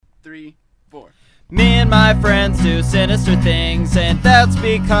3, 4. Me and my friends do sinister things, and that's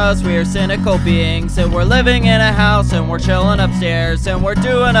because we're cynical beings, and we're living in a house, and we're chilling upstairs, and we're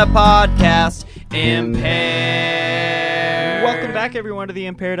doing a podcast, Impaired. Welcome back, everyone, to the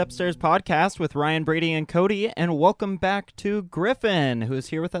Impaired Upstairs podcast with Ryan, Brady, and Cody, and welcome back to Griffin, who is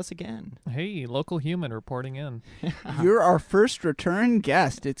here with us again. Hey, local human reporting in. You're our first return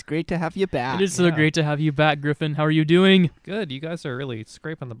guest. It's great to have you back. It is so great to have you back, Griffin. How are you doing? Good. You guys are really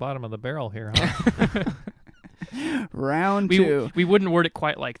scraping the bottom of the barrel here, huh? Round 2. We wouldn't word it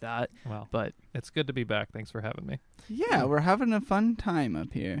quite like that. Well, But it's good to be back. Thanks for having me. Yeah, we're having a fun time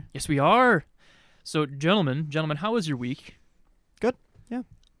up here. yes, we are. So, gentlemen, how was your week?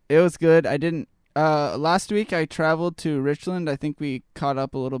 It was good. I didn't... last week I traveled to Richland. I think we caught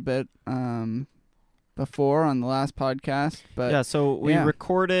up a little bit before on the last podcast. But Yeah, so we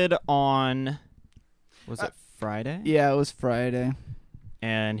recorded on, was it Friday? Yeah, it was Friday.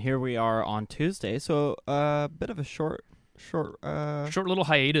 And here we are on Tuesday, so a bit of a short Short little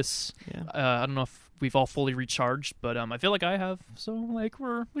hiatus. yeah. I don't know if we've all fully recharged, but I feel like I have. So, like,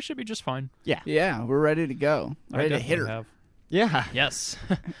 we should be just fine. Yeah, we're ready to go. Ready to hit her. Have. Yeah. Yes,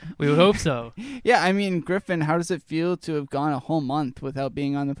 we would hope so. Yeah, I mean, Griffin, how does it feel to have gone a whole month without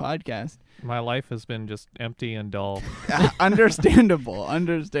being on the podcast? My life has been just empty and dull. Understandable. I'm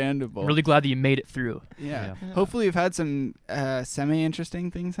Understandable. really glad that you made it through. Yeah. Yeah. Hopefully you've had some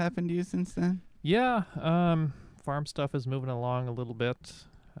semi-interesting things happen to you since then. Yeah, farm stuff is moving along a little bit.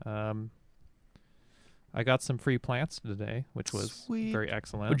 I got some free plants today, which was Sweet. very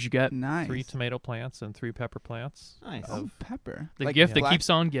excellent. What'd you get? Nice. 3 tomato plants and 3 pepper plants. Nice. Oh, pepper. The Like gift that black- keeps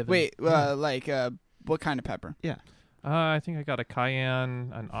on giving. Wait, what kind of pepper? I think I got a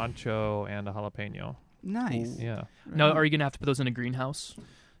cayenne, an ancho, and a jalapeno. Nice. Yeah. Now, are you gonna have to put those in a greenhouse?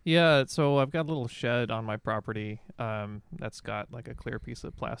 Yeah, so I've got a little shed on my property that's got like a clear piece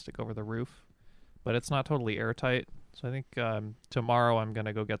of plastic over the roof, but it's not totally airtight. So I think tomorrow I'm going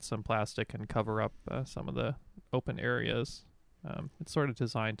to go get some plastic and cover up some of the open areas. It's sort of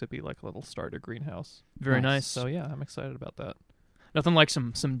designed to be like a little starter greenhouse. Very nice. So yeah, I'm excited about that. Nothing like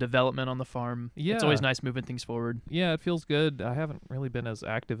some development on the farm. Yeah. It's always nice moving things forward. Yeah, it feels good. I haven't really been as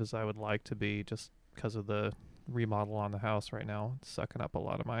active as I would like to be just because of the remodel on the house right now. It's sucking up a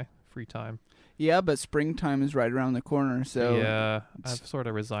lot of my free time. Yeah, but springtime is right around the corner, so yeah, I've sort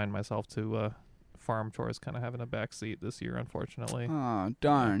of resigned myself to farm chores kind of having a backseat this year, unfortunately. Oh,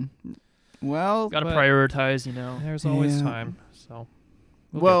 darn. Well, Got to But- prioritize, you know. There's always Yeah. time, so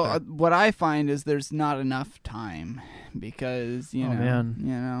we'll get there. what I find is there's not enough time because, you Oh, know, man. you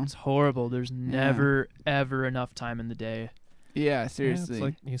know. It's horrible. There's never, ever enough time in the day. Yeah, Yeah, seriously. it's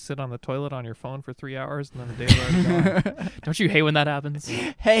like you sit on the toilet on your phone for 3 hours and then the day's already gone. Don't you hate when that happens?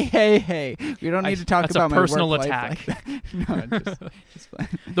 Hey. We don't need to talk that's about a my personal work life attack. like that. No, just fine.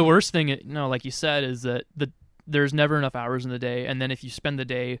 The worst thing, like you said, is that there's never enough hours in the day, and then if you spend the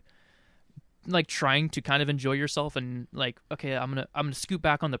day like trying to kind of enjoy yourself and like, okay, I'm gonna scoot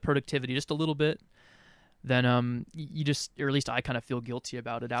back on the productivity just a little bit, then you just, or at least I kind of feel guilty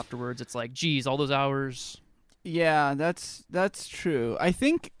about it afterwards. It's like, geez, all those hours. Yeah, that's true. I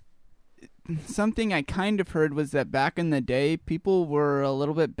think something I kind of heard was that back in the day, people were a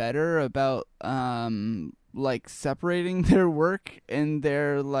little bit better about like separating their work and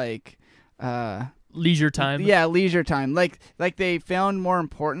their like Leisure time. Yeah, leisure time. Like they found more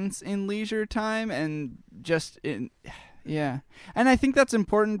importance in leisure time and just in yeah. And I think that's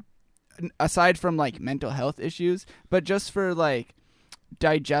important aside from like mental health issues, but just for like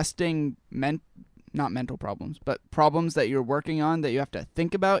digesting not mental problems, but problems that you're working on that you have to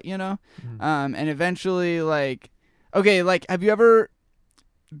think about, you know? Mhm. And eventually, like, okay, like, have you ever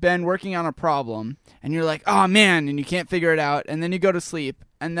been working on a problem and you're like, oh man, and you can't figure it out, and then you go to sleep,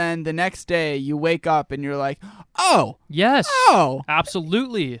 and then the next day you wake up and you're like, oh, Yes.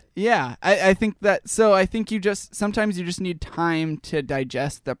 Absolutely. yeah. I think that, so I think sometimes you just need time to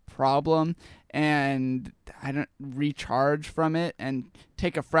digest the problem and recharge from it and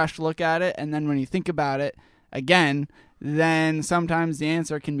take a fresh look at it, and then when you think about it again, then sometimes the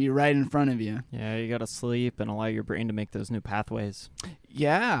answer can be right in front of you. Yeah, you gotta sleep and allow your brain to make those new pathways.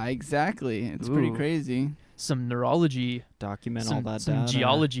 Yeah, exactly. It's pretty Ooh. crazy. Some neurology, Document all that some data.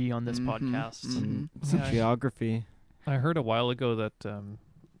 geology on this Mhm, podcast. mhm. Some Yeah. geography. I heard a while ago that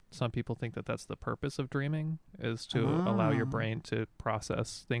some people think that that's the purpose of dreaming, is to allow your Ah. brain to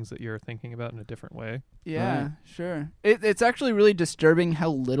process things that you're thinking about in a different way. Yeah, Right. sure. It's actually really disturbing how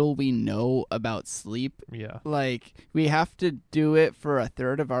little we know about sleep. Yeah. Like, we have to do it for a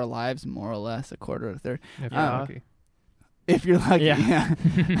third of our lives, more or less, a quarter or a third. If you're Yeah. lucky. If you're lucky, Yeah.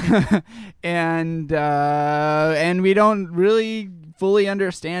 yeah. And we don't really fully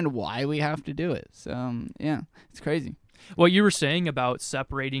understand why we have to do it. So yeah, it's crazy. What you were saying about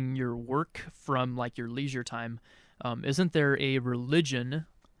separating your work from like your leisure time, isn't there a religion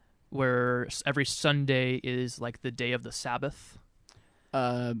where every Sunday is like the day of the Sabbath?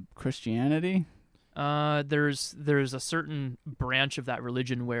 Christianity. There's a certain branch of that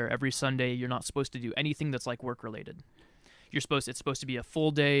religion where every Sunday you're not supposed to do anything that's like work related. It's supposed to be a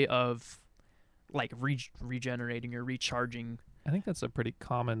full day of like regenerating or recharging. I think that's a pretty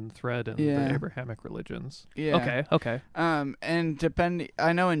common thread in Yeah. the Abrahamic religions. Yeah. Okay. And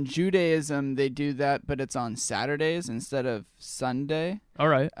I know in Judaism they do that, but it's on Saturdays instead of Sunday. All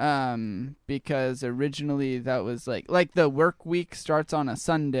right. Because originally that was like the work week starts on a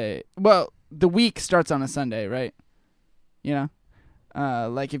Sunday. Well, the week starts on a Sunday, right? You know,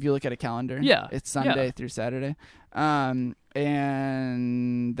 like if you look at a calendar, Yeah. it's Sunday through Saturday.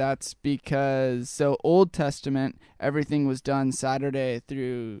 And that's because Old Testament, everything was done Saturday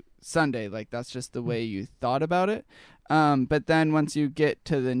through Sunday. Like that's just the way you thought about it. But then once you get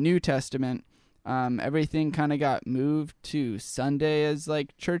to the New Testament, everything kind of got moved to Sunday as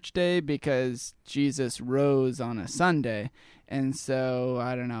like church day because Jesus rose on a Sunday. And so,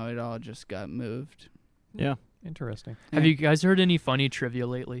 I don't know, it all just got moved. Yeah. Interesting. Have you guys heard any funny trivia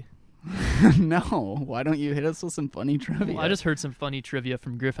lately? No. Why don't you hit us with some funny trivia? Well, I just heard some funny trivia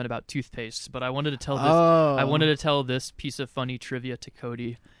from Griffin about toothpaste, but I wanted to tell this. Oh. I wanted to tell this piece of funny trivia to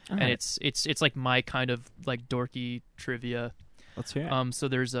Cody, All and right. it's like my kind of like dorky trivia. Let's hear it. So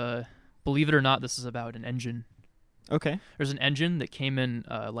there's believe it or not, this is about an engine. Okay. There's an engine that came in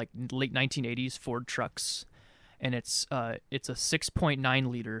like late 1980s Ford trucks, and it's a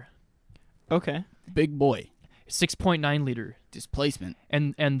 6.9 liter. Okay. Big boy. 6.9 liter. Displacement.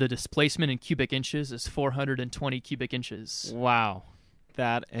 And the displacement in cubic inches is 420 cubic inches. Wow.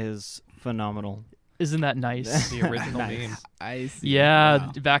 That is phenomenal. Isn't that nice? The original Nice. meme. I see. Yeah,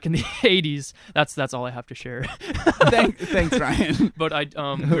 Wow. back in the 80s. That's all I have to share. Thanks, Ryan. But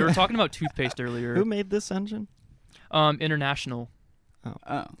we were talking about toothpaste earlier. Who made this engine? International.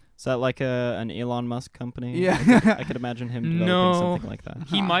 Oh. Is that like an Elon Musk company? Yeah. I could imagine him developing No. something like that.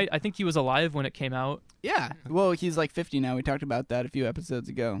 He Huh. might. I think he was alive when it came out. Yeah. Well, he's like 50 now. We talked about that a few episodes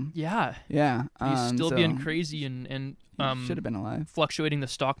ago. Yeah. Yeah. He's still so being crazy and should have been alive. fluctuating the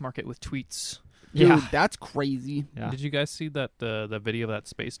stock market with tweets. Dude, Yeah. that's crazy. Yeah. Did you guys see that the video of that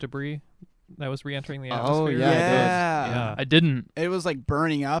space debris that was re-entering the Oh, atmosphere? yeah. Yeah. I didn't. It was like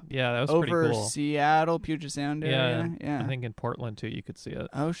burning up Yeah, that was over pretty cool. Seattle, Puget Sound area. Yeah. I think in Portland too, you could see it.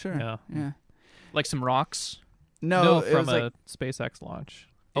 Oh, sure. Yeah. Yeah. Like some rocks. No, it from was a like SpaceX launch.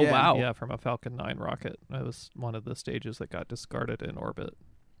 Oh, Yeah. wow. Yeah, from a Falcon 9 rocket. It was one of the stages that got discarded in orbit.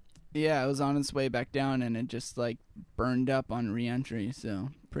 it was on its way back down and it just like burned up on re-entry. So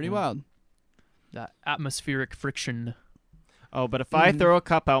pretty wild. That atmospheric friction. Oh, but if I throw a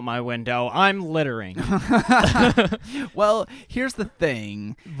cup out my window, I'm littering. Well, here's the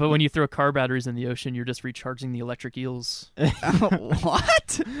thing. But when you throw car batteries in the ocean, you're just recharging the electric eels.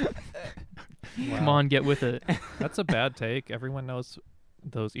 What? Come on, get with it. That's a bad take. Everyone knows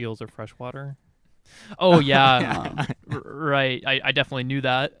those eels are freshwater. Oh, yeah. Right. I definitely knew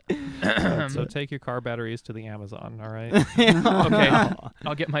that. So take your car batteries to the Amazon, all right? Okay.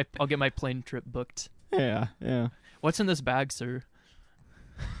 I'll get my plane trip booked. Yeah. Yeah. What's in this bag, sir?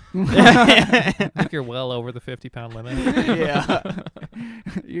 I think you're well over the 50-pound limit.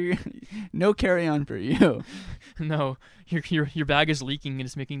 Yeah. No carry on for you. No, your bag is leaking and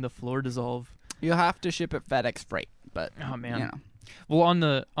it's making the floor dissolve. You'll have to ship it FedEx Freight, but Oh man. you know. Well,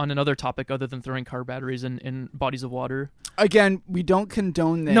 on another topic other than throwing car batteries in bodies of water. Again, we don't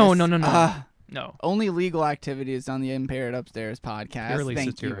condone this. No. No. Only legal activities on the Impaired Upstairs podcast. Purely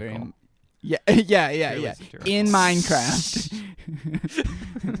Thank you very satirical. much. Yeah. Purely satirical. In Minecraft.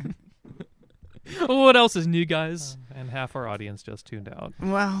 What else is new, guys? And half our audience just tuned out.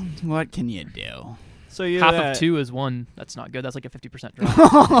 Well, what can you do? So you Half of 2 is 1. That's not good. That's like a 50%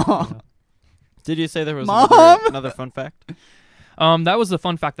 drop. Did you say there was Mom? another fun fact? That was the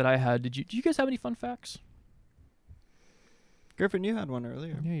fun fact that I had. Do you guys have any fun facts? Griffin, you had one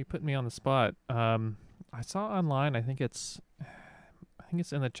earlier. Yeah, you put me on the spot. I saw online, I think it's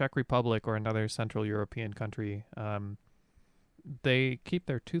in the Czech Republic or another Central European country. They keep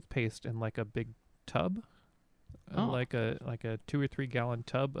their toothpaste in like a big tub. Oh. Like a 2 or 3 gallon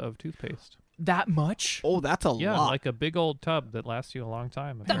tub of toothpaste. That much? Oh, that's a Yeah, lot. like a big old tub that lasts you a long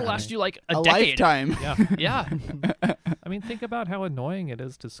time. That'll apparently. last you like a a decade. lifetime. Yeah. Yeah. I mean, think about how annoying it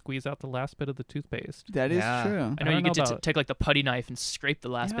is to squeeze out the last bit of the toothpaste. That is Yeah. true. I know I you don't get know to about- take like the putty knife and scrape the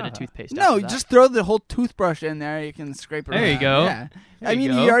last bit of Yeah. toothpaste. No, after you that. just throw the whole toothbrush in there. You can scrape it. There you around. go. Yeah. There I you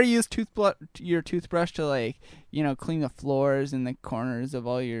mean, go. you already use your toothbrush to like, clean the floors and the corners of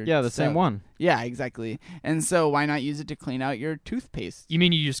all your. Yeah, the stuff. same one. Yeah, exactly. And so why not use it to clean out your toothpaste? You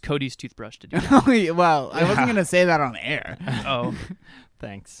mean you use Cody's toothbrush to do that? Well, I wasn't Yeah. gonna say that on air. Oh.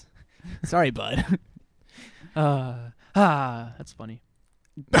 Thanks. Sorry, bud. That's funny.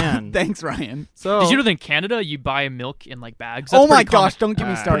 Man. Thanks, Ryan. So Did you know that in Canada you buy milk in like bags? Oh That's my pretty common- gosh! Don't get me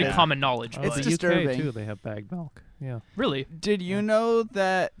Pretty started. Pretty common knowledge. Oh, It's but- the disturbing. UK too. They have bagged milk. Yeah. Really? Did you know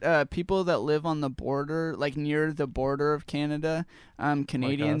that people that live on the border, like near the border of Canada,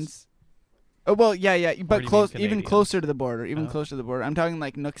 Canadians? Oh well, yeah, do you but mean close, even Canadians? closer to the border, Oh. closer to the border. I'm talking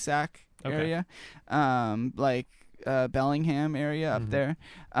like Nooksack Okay. area, like Bellingham area up Mhm. there.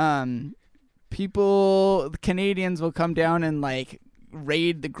 Canadians will come down and like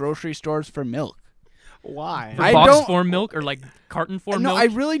raid the grocery stores for milk. why? For I box don't- form milk or like carton form No, milk? I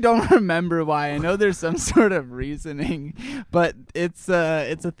really don't remember why. I know there's some sort of reasoning, but it's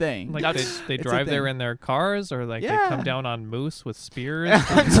a thing. Like That's- they it's a drive there thing. in their cars, or like Yeah. they come down on moose with spears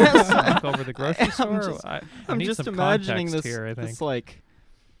and walk over the grocery store. just- I I'm need just some imagining context this, here. I think. this like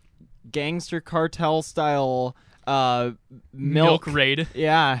gangster cartel style milk raid.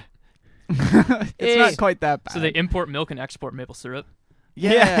 Yeah. It's not quite that bad. So they import milk and export maple syrup.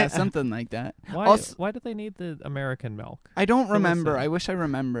 yeah, Yeah. something like that. Why? Also- Why do they need the American milk? I don't Fill us remember. in. I wish I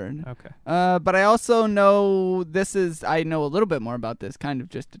remembered. Okay. But I also know I know a little bit more about this, kind of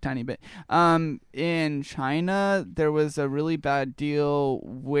just a tiny bit. In China, there was a really bad deal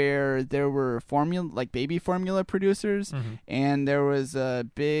where there were baby formula producers, Mhm. and there was a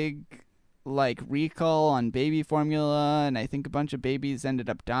big recall on baby formula, and I think a bunch of babies ended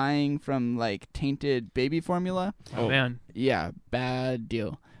up dying from tainted baby formula. Oh, man. Yeah, bad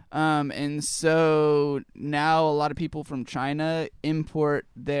deal. And so now a lot of people from China import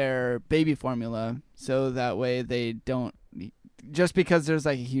their baby formula, so that way they don't, just because there's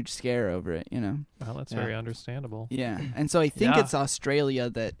a huge scare over it, Well, that's Yeah. very understandable. Yeah. And so I think Yeah. it's Australia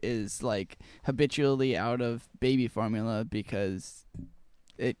that is habitually out of baby formula because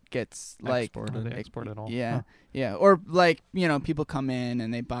it gets Exported. They export it all. yeah. Huh. Yeah, or people come in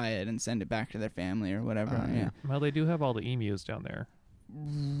and they buy it and send it back to their family or whatever. Yeah. Well, they do have all the emus down there.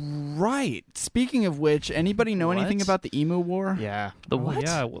 Right. Speaking of which, anybody know anything What? about the emu war? Yeah. The Oh, what?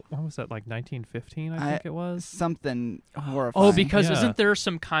 Yeah. What was that? Like 1915, I think it was. Something horrifying. Oh, because Yeah. isn't there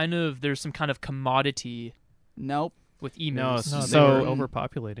some kind of commodity Nope. with emus? No, No, they So- were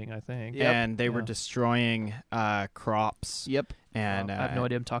overpopulating, I think. Yep. And they were Yeah. destroying crops Yep. and I have no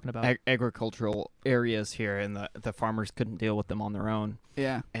idea what I'm talking about. agricultural areas here, and the farmers couldn't deal with them on their own.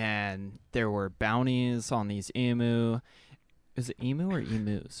 Yeah. And there were bounties on these emu. Is it emu or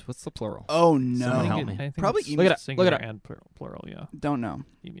emus? What's the plural? Oh I no. Someone think help it- me. I think Probably it's emu. Look it up, singular look it up. and plural, yeah. Don't know.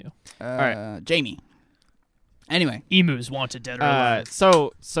 Emu. right. Jamie. Anyway. Emus wanted dead or alive.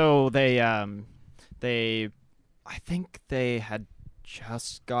 So they I think they had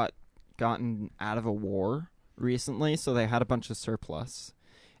just gotten out of a war recently, so they had a bunch of surplus,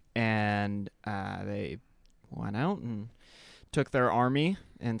 and they went out and took their army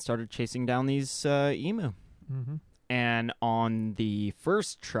and started chasing down these emu. Mm-hmm. And on the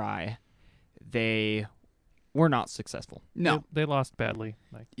first try, they were not successful. No. They lost badly.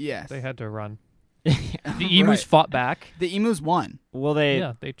 Like Yes. they had to run. The emus Right. fought back. The emus won. Well, they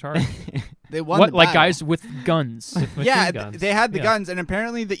Yeah, they charged. They won. What, the like battle. guys with guns? with machine Yeah, guns. they had the Yeah. guns, and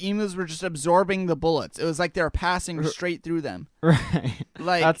apparently the emus were just absorbing the bullets. It was like they were passing straight through them. right.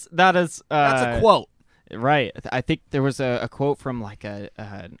 Like That is that's a quote. Right. I think there was a quote from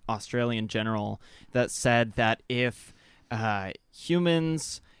an Australian general that said that if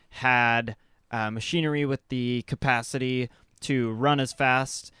humans had machinery with the capacity to run as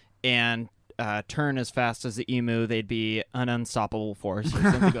fast and turn as fast as the emu, they'd be an unstoppable force or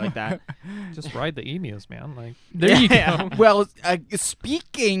something like that. Just ride the emus, man. Like There you Yeah. go. Well,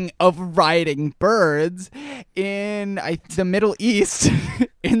 speaking of riding birds, in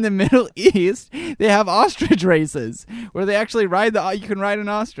the Middle East, they have ostrich races where they actually ride you can ride an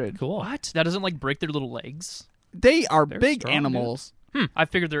ostrich. cool. What? That doesn't break their little legs? They are They're big strong, animals. I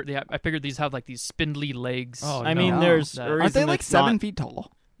figured I figured these have these spindly legs. Oh, I no. mean, No. there's That- a Aren't reason they it's 7 not, feet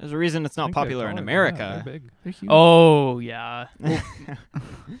tall? there's a reason it's I not think they're popular in taller. America. Yeah, they're big. They're huge. Oh yeah.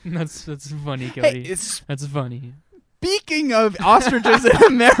 That's funny, Cody. Hey, That's funny. speaking of ostriches in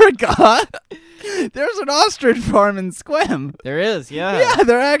America, there's an ostrich farm in Squim. There is, yeah. Yeah,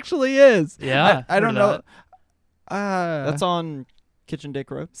 there actually is. Yeah, I don't heard know. of That's That's on Kitchen Dick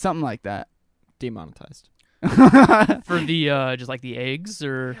Road. something like that. Demonetized. For the just like the eggs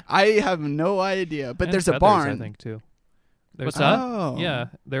or I have no idea, but And there's a feathers, barn. I think too. What's that? Oh. Yeah,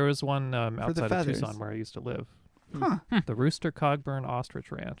 there was one outside of feathers. Tucson where I used to live. Huh. The Rooster Cogburn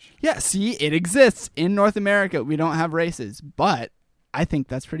Ostrich Ranch. Yeah, see, it exists in North America. We don't have races, but I think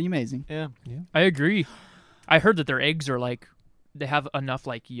that's pretty amazing. Yeah. I agree. I heard that their eggs are like they have enough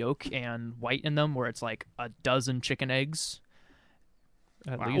like yolk and white in them where it's like a dozen chicken eggs.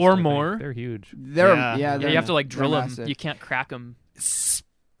 At Wow. least, Or I think. more. They're huge. They're Yeah. yeah, Yeah, you have to like drill they're them. massive. You can't crack them.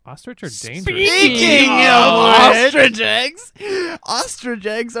 Ostrich are dangerous. Speaking of ostrich eggs, ostrich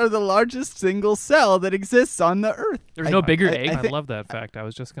eggs are the largest single cell that exists on the Earth. There's no bigger I egg. I think- love that fact. I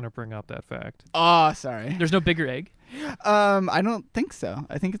was just going to bring up that fact. Oh, sorry. There's no bigger egg. I don't think so.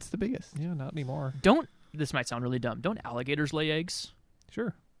 I think it's the biggest. Yeah, not anymore. Don't. This might sound really dumb. Don't alligators lay eggs?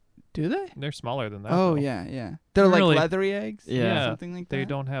 Sure. Do they? They're smaller than that. Oh though. yeah. They're like Really? leathery eggs. Yeah. something like that. They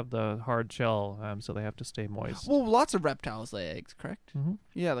don't have the hard shell, so they have to stay moist. Well, lots of reptiles lay eggs, correct? hmm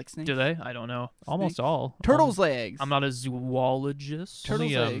Yeah, like snakes. Do they? I don't know. Almost all. Turtles lay eggs. I'm not a zoologist.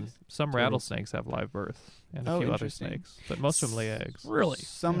 Turtles Only, lay eggs. some Turtles. rattlesnakes have live birth, and a Oh, few other interesting. snakes, but most of them lay eggs. Really?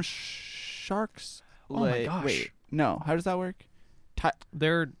 Some Yeah. sharks. Oh my lay. gosh. Wait, no. How does that work?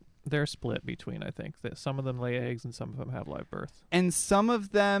 They're split between. I think that some of them lay eggs and some of them have live birth. And some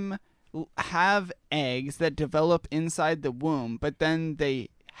of them have eggs that develop inside the womb, but then they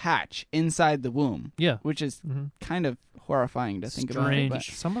hatch inside the womb, Yeah. which is hmm kind of horrifying to think about.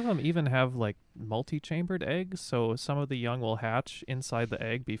 Strange. Some of them even have like multi-chambered eggs, so some of the young will hatch inside the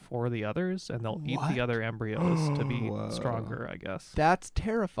egg before the others, and they'll eat What? the other embryos to be Whoa. stronger, I guess. That's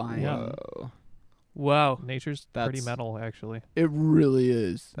terrifying. Yeah. Whoa. Wow. Nature's pretty That's- metal, actually. It really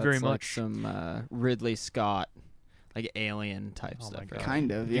is. That's Very like much. some Ridley Scott, like alien type Oh my stuff. God. right?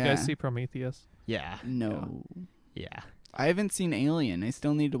 Kind of. Did Yeah. you guys see Prometheus? Yeah. No. Yeah. I haven't seen Alien. I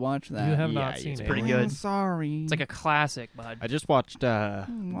still need to watch that. You have yeah, not seen it's pretty Alien. good. I'm sorry. It's like a classic, bud. I just watched Watch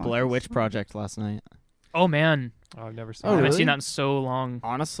Blair this Witch one. Project last night. Oh man, Oh, I've never seen Oh, I it. haven't really? seen that in so long.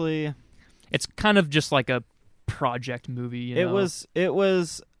 Honestly, It's kind of just like a project movie. You know? it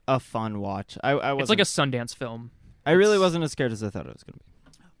was a fun watch. I It's like a Sundance film. I really wasn't as scared as I thought it was gonna be.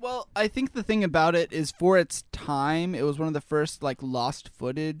 Well, I think the thing about it is for its time, it was one of the first like lost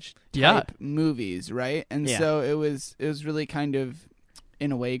footage type movies, right? And Yeah. so it was really kind of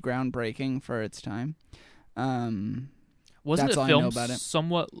in a way groundbreaking for its time. Wasn't That's it all I know filmed about it.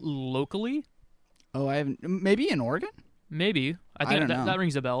 somewhat locally? Oh, I haven't. Maybe in Oregon. Maybe. I I think don't that, know. that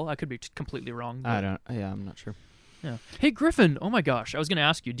rings a bell. I could be completely wrong. I but- don't. Yeah, I'm not sure. Yeah. Hey Griffin. Oh my gosh, I was gonna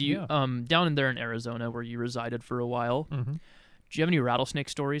ask you. Do you Yeah. down in there in Arizona where you resided for a while? Mm-hmm. Do you have any rattlesnake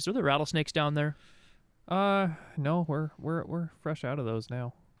stories? Are there rattlesnakes down there? No, we're fresh out of those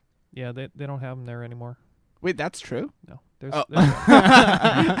now. Yeah, they don't have them there anymore. Wait, that's true. No, there's, Oh. there's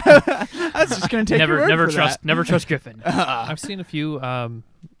I was just gonna take your word never for trust never trust Griffin. I've seen a few.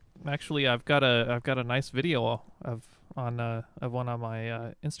 Actually, I've got a nice video of one on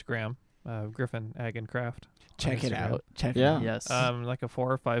my Instagram, Griffin Ag and Craft. on Check it Instagram. out. Check Yeah. it out. Yes. Like a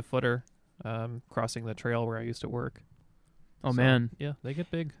 4 or 5 footer, crossing the trail where I used to work. Oh So, man, yeah, they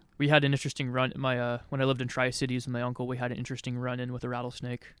get big. we had an interesting run. When I lived in Tri-Cities with my uncle, we had an interesting run-in with a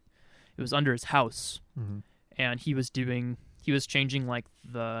rattlesnake. It was under his house, Mm-hmm. and he was changing like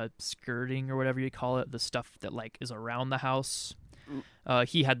the skirting or whatever you call it, the stuff that like is around the house.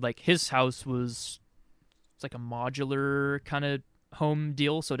 He had like his house was it's like a modular kind of home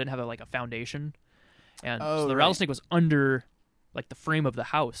deal, so it didn't have like a foundation, and Oh, so the right. rattlesnake was under like the frame of the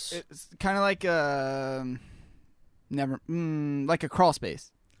house. It's kind of like like a crawl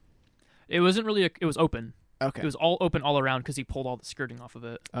space. It wasn't really. It was open. Okay. It was all open all around because he pulled all the skirting off of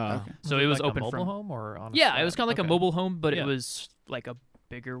it. Okay. So it was like open a mobile from. home or on. A Yeah, it flat? was kind of like a Okay. mobile home, but Yeah. it was like a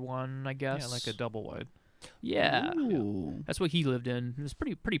bigger one, I guess. Yeah, like a double wide. Yeah. Ooh. That's what he lived in. It was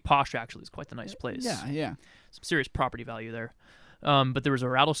pretty posh actually. It's quite the nice place. Yeah, yeah. Some serious property value there. But there was a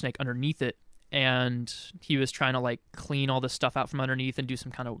rattlesnake underneath it, and he was trying to like clean all this stuff out from underneath and do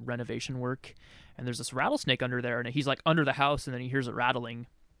some kind of renovation work. And there's this rattlesnake under there, and he's like under the house, and then he hears it rattling.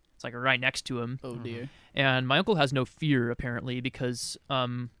 It's like right next to him. Oh dear. And my uncle has no fear apparently because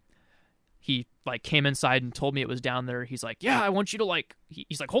he like came inside and told me it was down there. He's like, yeah, I want you to like.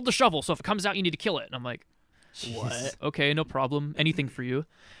 He's like, hold the shovel, so if it comes out, you need to kill it. And I'm like, what? Okay, no problem. Anything for you.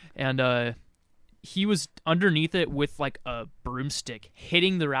 And he was underneath it with like a broomstick,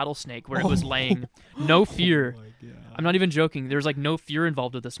 hitting the rattlesnake where it was laying. No fear. I'm not even joking. There's like no fear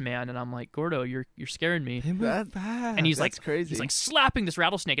involved with this man, and I'm like, Gordo, you're scaring me. That's bad. And he's That's like, crazy. he's like slapping this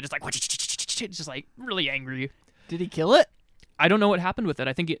rattlesnake, and it's like, it's just like really angry. did he kill it? I don't know what happened with it.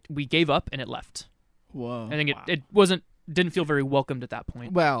 I think we gave up and it left. Whoa. I think it wasn't didn't feel very welcomed at that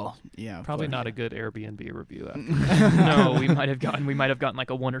point. Well, yeah, of Probably course. not a good Airbnb review. No, we might have gotten like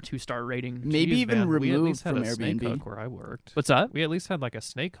a 1 or 2 star rating. Maybe Jeez, even man, we at removed least had from a snake Airbnb. hook where I worked. What's that? We at least had like a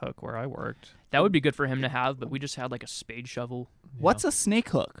snake hook where I worked. That would be good for him to have, but we just had like a spade shovel. What's a snake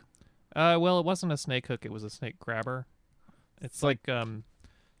hook? Well, it wasn't a snake hook. It was a snake grabber. It's like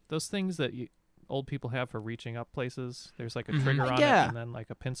those things that old people have for reaching up places. There's like a Mhm. trigger on Yeah. it and then like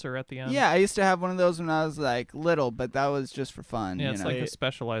a pincer at the end. Yeah, I used to have one of those when I was like little, but that was just for fun. Yeah, you it's know? like a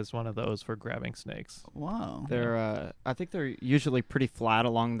specialized one of those for grabbing snakes. Wow. They're I think they're usually pretty flat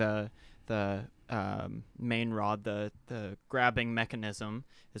along the main rod. The grabbing mechanism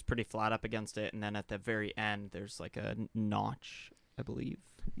is pretty flat up against it, and then at the very end there's like a notch, I believe.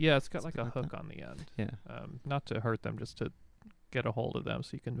 Yeah, it's got like a Something like hook on the end. Yeah. Not to hurt them, just to get a hold of them so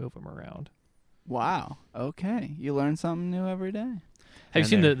you can move them around. Wow. Okay. You learn something new every day. Have you And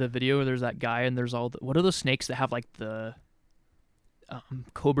seen they're- the video where there's that guy and there's all the, what are those snakes that have like the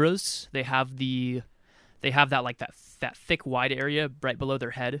cobras? They have that like that thick wide area right below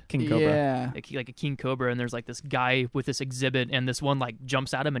their head. King Cobra. Yeah. Like a king cobra, and there's like this guy with this exhibit, and this one like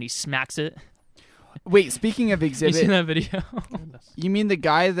jumps at him and he smacks it. Wait, speaking of You seen exhibit, that video? Goodness. you mean the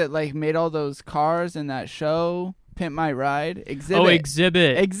guy that like made all those cars in that show, Pimp My Ride? Exhibit. Oh,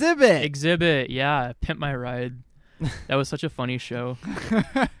 Exhibit. Exhibit. Yeah, Pimp My Ride. That was such a funny show.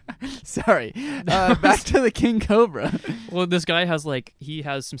 Sorry. Back to the King Cobra. Well, this guy has like he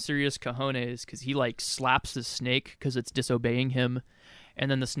has some serious cojones because he like slaps the snake because it's disobeying him,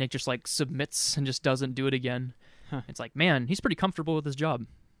 and then the snake just like submits and just doesn't do it again. Huh. It's like, man, he's pretty comfortable with his job.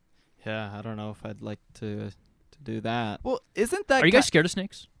 Yeah, I don't know if I'd like to do that. Well, isn't that Are you guys scared of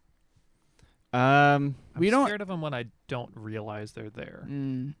snakes? We I'm don't- scared of them when I don't realize they're there.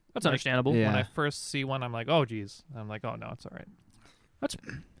 Mm. That's Like, understandable. yeah. When I first see one, I'm like, oh, geez. I'm like, oh, no, it's all right.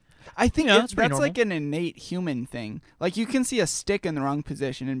 I think Yeah, it- that's pretty that's normal. like an innate human thing. Like you can see a stick in the wrong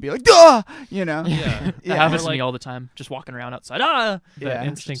position and be like, "Duh!" You know? Yeah. That Yeah. happens Or, to me like- all the time. Just walking around outside. Ah! That Yeah.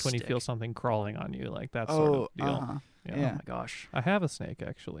 instinct when you Stick. feel something crawling on you, like that Oh, sort of deal. uh-huh. Yeah. Oh Yeah. my gosh. I have a snake,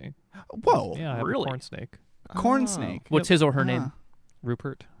 actually. Whoa. Yeah, I have really? a corn snake. Corn Oh. snake. What's his or her name?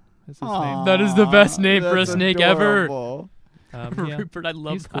 Rupert is his Aw, name. That is the best name for a that's snake ever. adorable. Yeah. Rupert, I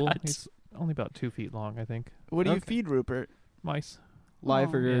love He's that. cool. He's only about 2 feet long, I think. What do you Okay. feed Rupert? Mice.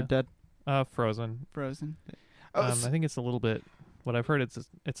 Live Oh, or yeah. dead? Frozen. Frozen. Oh, I think it's a little bit. What I've heard, it's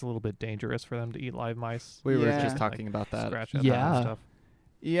a little bit dangerous for them to eat live mice. We were Yeah. just talking about that. Scratch at them Yeah. and stuff.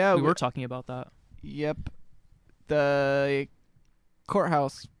 yeah. We were talking about that. Yep. The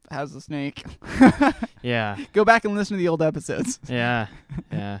courthouse has a snake. Yeah, Go back and listen to the old episodes. yeah,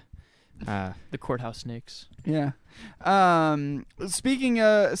 yeah. The courthouse snakes. Yeah. Speaking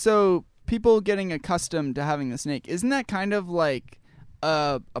so people getting accustomed to having the snake, isn't that kind of like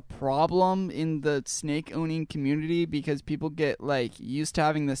a problem in the snake owning community because people get like used to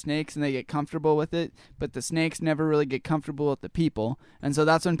having the snakes and they get comfortable with it, but the snakes never really get comfortable with the people, and so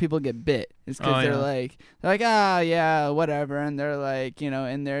that's when people get bit. Is because Oh, they're yeah. like ah yeah whatever, and they're like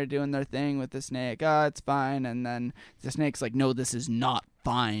in there doing their thing with the snake. It's fine, and then the snake's like, no, this is not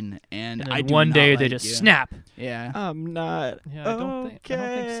fine, and And I then do one not day they like just you. snap. Yeah. I'm not. Yeah, I don't think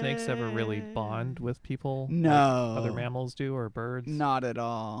snakes ever really bond with people. No. like other mammals do or birds. Not at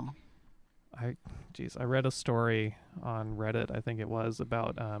all. I read a story on Reddit, I think it was,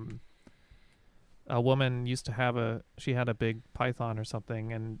 about a woman used to have she had a big python or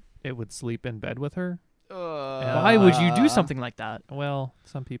something, and it would sleep in bed with her. Why would you do something like that? Well,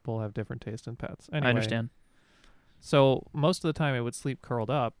 some people have different taste in pets. Anyway, I understand. So most of the time it would sleep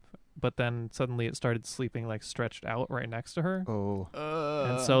curled up, but then suddenly it started sleeping like stretched out right next to her. Oh,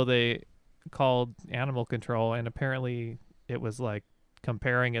 And so they called animal control, and apparently it was like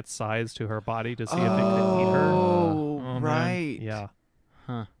comparing its size to her body to see if it could eat her. Oh, Oh, man. right. Yeah.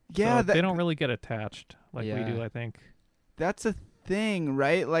 huh. Yeah, So that, they don't really get attached like we Yeah. do, I think. that's a thing,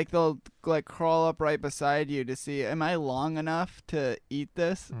 right? Like they'll like crawl up right beside you to see, am I long enough to eat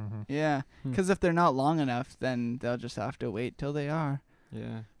this? Hmm. Yeah, Hmm. because if they're not long enough, then they'll just have to wait till they are.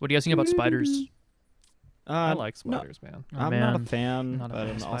 Yeah. What do you guys think about spiders? I like no, spiders, man. Oh, I'm man. not a fan, Not a but fan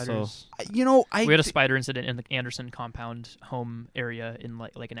I'm of also spiders. We had a spider incident in the Anderson compound home area in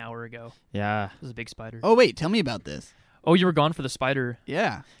like an hour ago. yeah. It was a big spider. Oh wait, tell me about this. Oh, you were gone for the spider.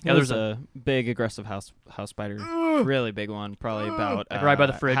 Yeah. Yeah, It there's was a big aggressive house spider, really big one, probably about Like right by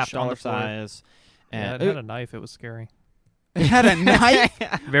the fridge $half on the floor. size. Yeah, And it had a knife. It was scary. It had a knife.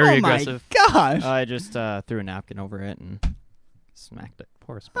 very oh aggressive. my gosh. I just threw a napkin over it and smacked it.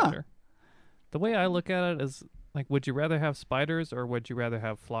 Poor spider. The way I look at it is like, would you rather have spiders or would you rather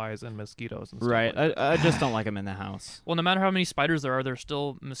have flies and mosquitoes and stuff? Right. like that? I just don't like them in the house. Well, no matter how many spiders there are, there's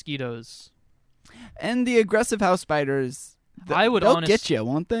still mosquitoes. And the aggressive house spiders, I would they'll get you,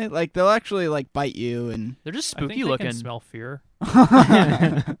 won't they? Like they'll actually like bite you and. They're just I think spooky they looking. can smell fear.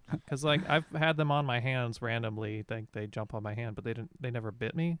 Because like I've had them on my hands randomly. Think they jump on my hand, but they never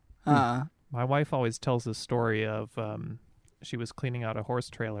bit me. My wife always tells this story of she was cleaning out a horse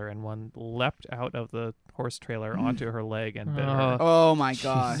trailer and one leapt out of the horse trailer onto her leg and bit her. Oh my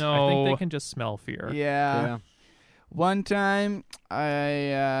gosh. No. I think they can just smell fear. Yeah. One time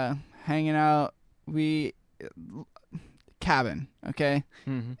I hanging out, cabin, okay?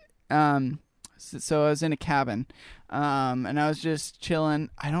 Mm-hmm. So I was in a cabin, and I was just chilling.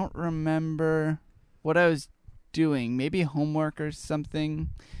 I don't remember what I was doing. Maybe homework or something.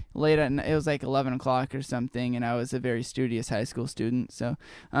 Late at night, it was like 11 o'clock or something, and I was a very studious high school student. So,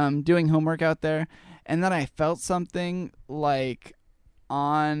 doing homework out there, and then I felt something like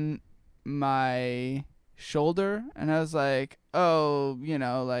on my shoulder, and I was like, oh,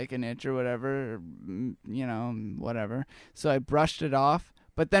 like an itch or whatever, whatever. So I brushed it off.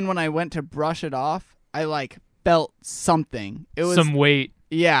 But then when I went to brush it off, I like felt something. It was some weight.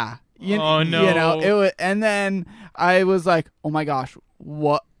 Yeah. Oh, no. It was, and then I was like, oh my gosh,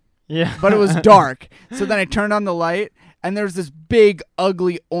 what? Yeah. But it was dark. So then I turned on the light, and there was this big,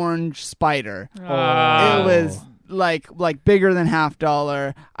 ugly orange spider. Ah. It was like bigger than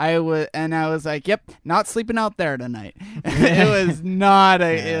 $50. I was like, yep, not sleeping out there tonight. It was not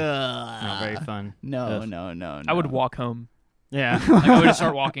Not very fun. No, Ugh. no. I would walk home. Yeah. Like, I would just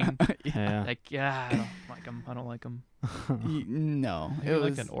start walking. Yeah. Like, yeah, I don't like them. I don't like them. No, Maybe it like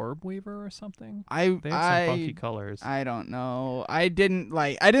was an orb weaver or something. I They have some funky colors. I don't know. I didn't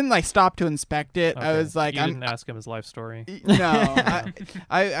stop to inspect it. I Okay. was like, you didn't ask him his life story. No,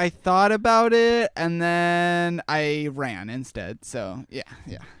 I thought about it and then I ran instead. So yeah.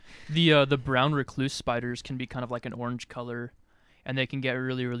 The brown recluse spiders can be kind of like an orange color, and they can get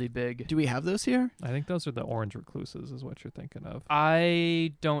really, really big. Do we have those here? I think those are the orange recluses, is what you're thinking of.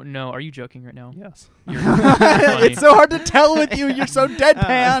 I don't know. Are you joking right now? Yes. You're funny. It's so hard to tell with you. You're so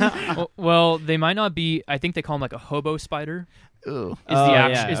deadpan. Well, they might not be. I think they call them like a hobo spider. Ooh. Is Oh,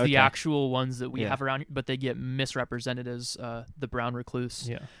 the okay. actual ones that we Yeah. have around here, but they get misrepresented as the brown recluse.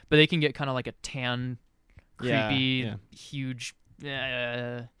 Yeah. But they can get kind of like a tan, Yeah, creepy, yeah. huge.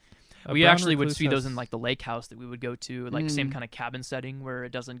 A We brown actually would recluse see those has- in like the lake house that we would go to, like same kind of cabin setting where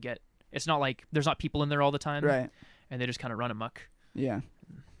it doesn't get. It's not like there's not people in there all the time, Right. and they just kind of run amok. Yeah.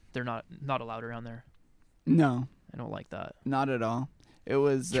 They're not allowed around there. No, I don't like that. not at all. It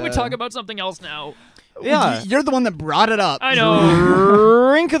was. Can we talk about something else now? Yeah. You're the one that brought it up. I know.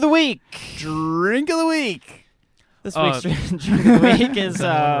 Drink of the week. Drink of the week. This week's drink of the week is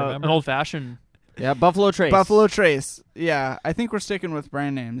An old fashioned. Buffalo Trace. Buffalo Trace. Yeah, I think we're sticking with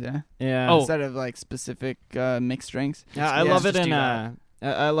brand names. Yeah. Yeah. Oh. Instead of like specific mixed drinks. Yeah, I Yeah, love it just in do that.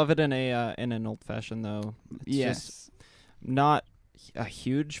 I love it in an old fashioned though. It's Yes. just not a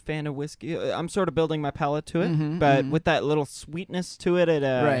huge fan of whiskey. I'm sort of building my palate to it, Mhm, but mhm. with that little sweetness to it, it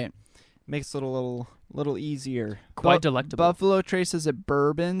Right. makes it a little easier. Quite delectable. Buffalo Trace is a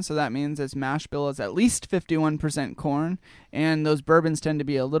bourbon, so that means its mash bill is at least 51% corn, and those bourbons tend to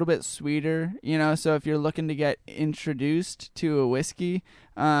be a little bit sweeter, so if you're looking to get introduced to a whiskey,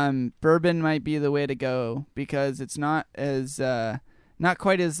 bourbon might be the way to go because it's not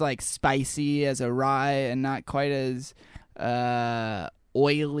quite as like spicy as a rye and not quite as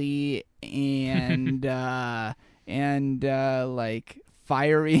oily and like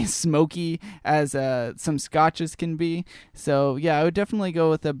fiery, smoky as some scotches can be. So yeah, I would definitely go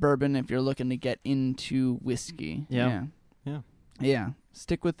with a bourbon if you're looking to get into whiskey. Yeah. Yeah.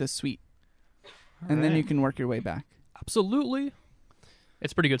 Stick with the sweet, and then you can work your way back. Absolutely.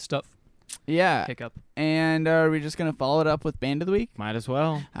 It's pretty good stuff. Yeah. Pick up. And are we just gonna follow it up with band of the week? Might as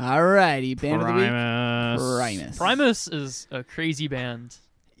well. Alrighty, band of the week. Primus. Primus. Primus is a crazy band.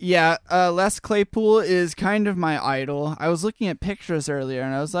 Yeah, Les Claypool is kind of my idol. I was looking at pictures earlier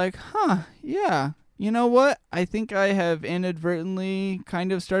and I was like, yeah. You know what? I think I have inadvertently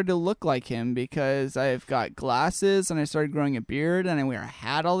kind of started to look like him because I've got glasses and I started growing a beard and I wear a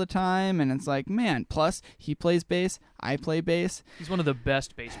hat all the time. And it's like, man, plus he plays bass, I play bass. He's one of the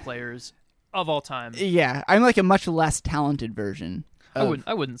best bass players of all time. Yeah, I'm like a much less talented version. I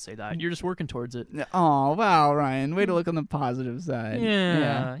wouldn't say that. You're just working towards it. Oh, wow, Ryan. Way to look on the positive side.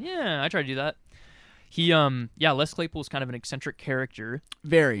 Yeah. I try to do that. He, Les Claypool's kind of an eccentric character,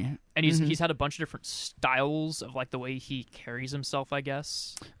 Very. and he's had a bunch of different styles of like the way he carries himself, I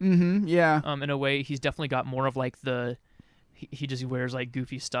guess. Mm-hmm, yeah. In a way, he's definitely got more of like he just wears like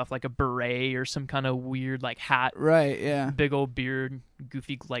goofy stuff, like a beret or some kind of weird like hat. Right, yeah. Big old beard,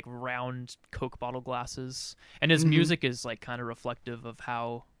 goofy like round Coke bottle glasses, and his Mhm. music is like kind of reflective of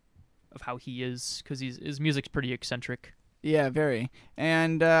how how he is, because his music's pretty eccentric. Yeah, very.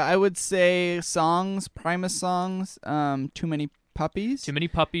 And I would say Primus songs, Too Many Puppies. Too Many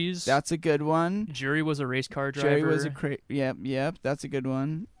Puppies. That's a good one. Jerry was a race car driver. Jerry was yep, that's a good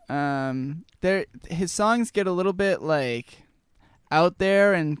one. His songs get a little bit like out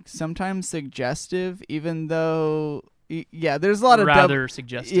there and sometimes suggestive, even though there's a lot of rather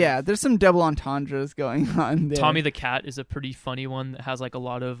suggestive. Yeah, there's some double entendres going on there. Tommy the Cat is a pretty funny one that has like a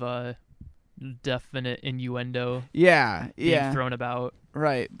lot of definite innuendo being thrown about.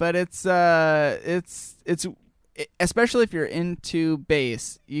 Right, but it's especially if you're into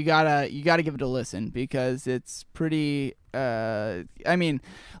bass, you gotta give it a listen, because it's pretty. I mean,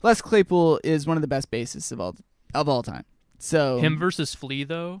 Les Claypool is one of the best bassists of all time. So him versus Flea,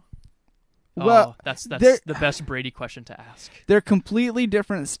 though. Well, that's the best Brady question to ask. They're completely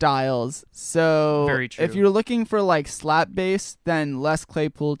different styles. So very true. If you're looking for like slap bass, then Les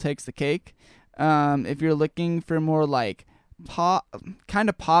Claypool takes the cake. If you're looking for more like pop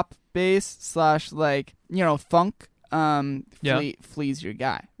bass / like, funk, Flea's your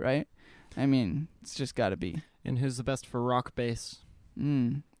guy, right? I mean, it's just got to be. And who's the best for rock bass?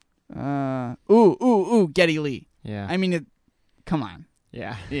 Geddy Lee. Yeah. I mean, come on.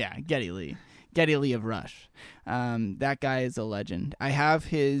 Yeah. Yeah, Geddy Lee of Rush. That guy is a legend. I have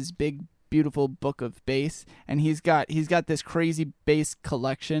his big, beautiful book of bass, and he's got this crazy bass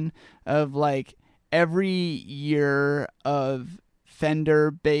collection of like every year of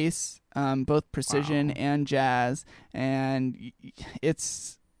Fender bass, both precision and jazz, and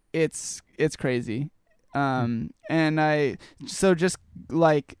it's crazy. And I've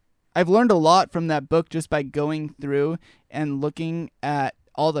learned a lot from that book just by going through and looking at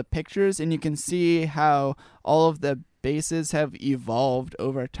all the pictures, and you can see how all of the basses have evolved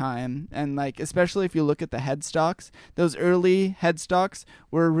over time. And like, especially if you look at the headstocks, those early headstocks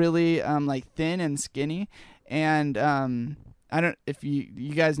were really like thin and skinny. And I don't if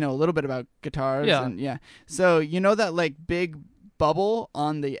you guys know a little bit about guitars. Yeah. So that like big bubble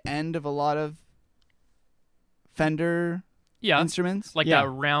on the end of a lot of Fender instruments, like that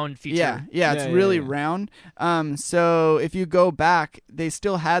round feature. It's really round. So if you go back, they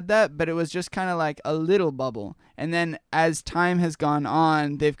still had that, but it was just kind of like a little bubble. And then as time has gone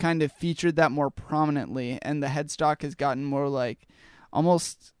on, they've kind of featured that more prominently, and the headstock has gotten more like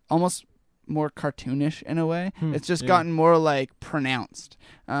almost more cartoonish in a way. It's just gotten more like pronounced.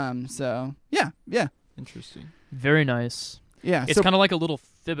 So yeah. Interesting. Very nice. Yeah, it's kind of like a little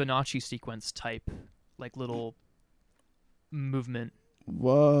Fibonacci sequence type, like little movement.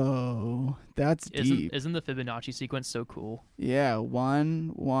 Whoa, that's deep. Isn't the Fibonacci sequence so cool? Yeah,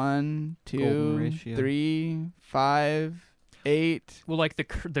 1, 1, 2, 3, 5, 8. Well, like the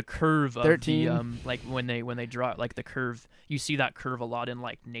curve 13. of the like when they draw like the curve, you see that curve a lot in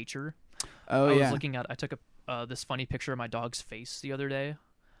like nature. Oh, I took this funny picture of my dog's face the other day.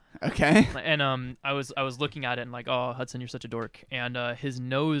 Okay. And I was looking at it and like, oh, Hudson, you're such a dork. And his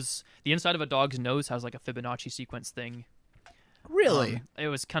nose, the inside of a dog's nose has like a Fibonacci sequence thing. Really? It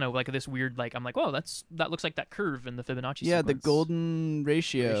was kind of like this weird, like, I'm like, whoa, that looks like that curve in the Fibonacci sequence. Yeah, the golden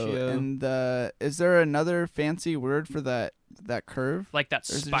ratio. And is there another fancy word for that curve? Like that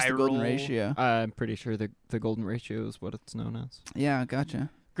or is spiral. it just the golden ratio? I'm pretty sure the golden ratio is what it's known as. Yeah,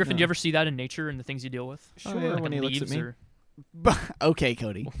 gotcha. Griffin, do you ever see that in nature and the things you deal with? Sure, like when he looks at me. Okay,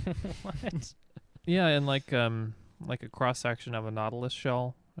 Cody. What? Yeah, and like a cross section of a nautilus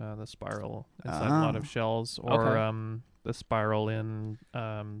shell, the spiral inside a lot of shells, or the spiral in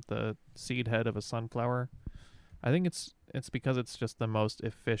the seed head of a sunflower. I think it's because it's just the most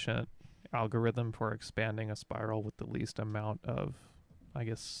efficient algorithm for expanding a spiral with the least amount of, I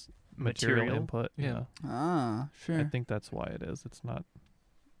guess, material input. Yeah. Sure. I think that's why it is. It's not.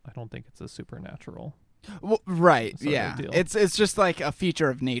 I don't think it's a supernatural. Well, right. sort of Yeah. deal. It's just like a feature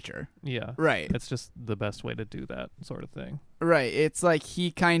of nature. Yeah. Right. It's just the best way to do that sort of thing. Right. It's like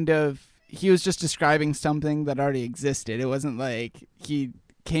he was just describing something that already existed. It wasn't like he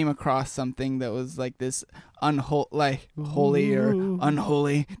came across something that was like this holy or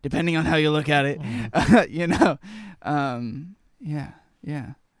unholy, depending on how you look at it. Yeah.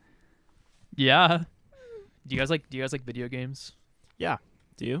 Yeah. Do you guys like video games? Yeah.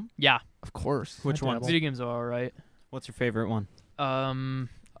 Do you? Yeah. Of course. Which one? Video games are all right. What's your favorite one?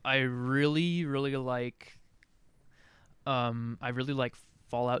 I really like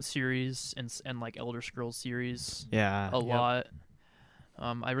Fallout series and like Elder Scrolls series Yeah. a lot.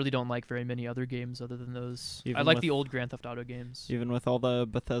 I really don't like very many other games other than those. Even I like with- the old Grand Theft Auto games. Even with all the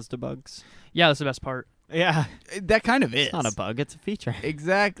Bethesda bugs? Yeah, that's the best part. Yeah, That kind of is. it's not a bug; it's a feature.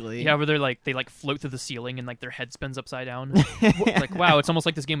 Exactly. Yeah, where they float through the ceiling and like their head spins upside down. It's like, wow, it's almost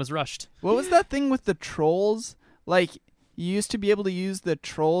like this game was rushed. What was that thing with the trolls? Like, you used to be able to use the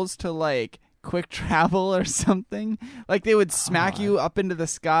trolls to, like, quick travel or something. Like, they would smack you up into the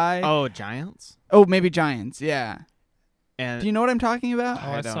sky. Oh, giants. Oh, maybe giants, yeah. And Do you know what I'm talking about? Oh,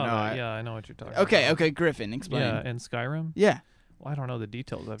 I I don't saw know. that. Yeah, I know what you're talking Okay, about. okay, Griffin, explain. Yeah, in Skyrim? Yeah. Well, I don't know the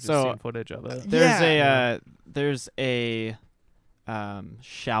details. I've just So- seen footage of it. there's a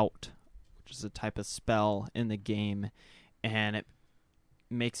shout, which is a type of spell in the game, and it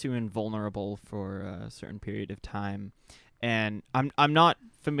makes you invulnerable for a certain period of time. And I'm not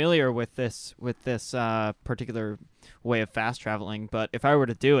familiar with this particular way of fast traveling, but if I were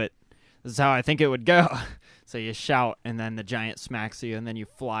to do it, this is how I think it would go. So you shout, and then the giant smacks you, and then you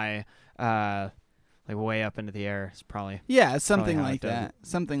fly like way up into the air. It's probably Yeah, something how it like does that.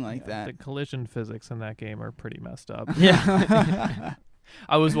 Something like The that. collision physics in that game are pretty messed up. yeah.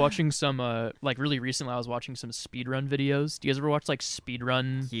 I was watching some like really recently. I was watching some speedrun videos. Do you guys ever watch like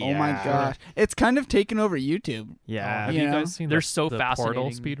speedrun? Oh my gosh. It's kind of taken over YouTube. Yeah. Have You you know? guys seen They're the, so the Portal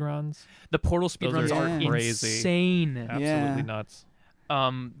fascinating. speedruns? The Portal Those speedruns are are crazy. insane. Absolutely Yeah. nuts.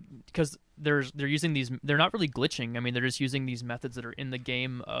 Because they're using these. They're not really glitching. I mean, they're just using these methods that are in the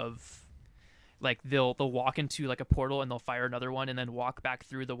game of, like they'll walk into like a portal and they'll fire another one and then walk back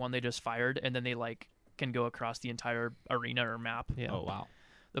through the one they just fired and then they like can go across the entire arena or map. Yeah. Oh wow.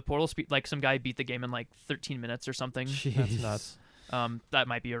 The Portal speed, like some guy beat the game in like 13 minutes or something. That's nuts. That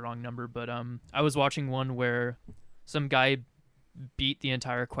might be a wrong number, but I was watching one where some guy beat the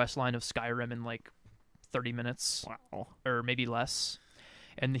entire quest line of Skyrim in like 30 minutes Wow. or maybe less,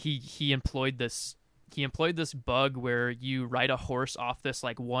 and he employed this bug where you ride a horse off this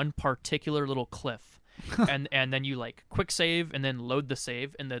like one particular little cliff. and then you like quick save and then load the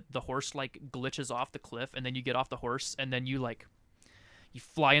save and the horse like glitches off the cliff and then you get off the horse and then you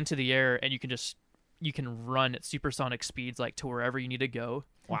fly into the air and you can run at supersonic speeds like to wherever you need to go.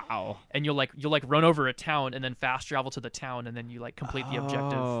 Wow. And you'll run over a town and then fast travel to the town and then you like complete the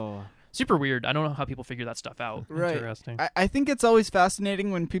objective. Oh. Super weird. I don't know how people figure that stuff out. Right. Interesting. I think it's always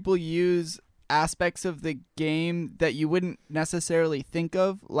fascinating when people use aspects of the game that you wouldn't necessarily think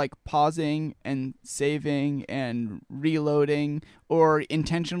of, like pausing and saving and reloading, or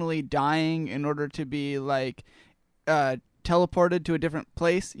intentionally dying in order to be like teleported to a different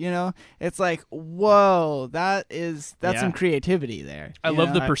place. You know, it's like, whoa, that's Yeah. some creativity there. I you love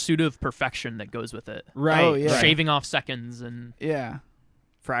know? the pursuit of perfection that goes with it. Right. Oh, yeah. Shaving off seconds and Yeah.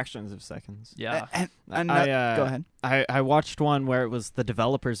 Fractions of seconds. yeah. And go ahead. I watched one where it was the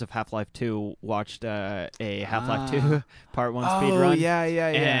developers of Half-Life 2 watched a Half-Life 2 Part 1 speed run. Yeah.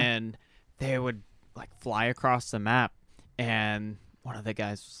 And they would like fly across the map, and one of the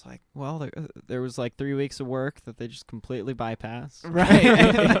guys was like, well, there was like 3 weeks of work that they just completely bypassed. Right.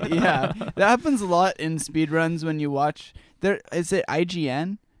 Yeah. That happens a lot in speedruns when you watch. Is it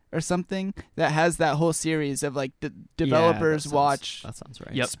IGN or something that has that whole series of like developers watch That sounds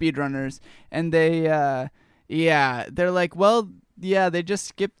right. Yep. speedrunners, and they they're like, well, yeah, they just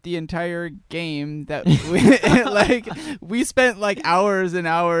skipped the entire game that we spent like hours and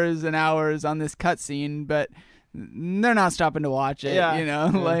hours and hours on this cutscene, but they're not stopping to watch it. Yeah. You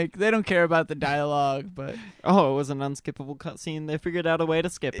know, Yeah. like they don't care about the dialogue, but Oh, it was an unskippable cutscene. They figured out a way to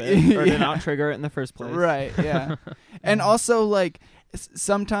skip it or Yeah. to not trigger it in the first place. right, yeah. And also, like,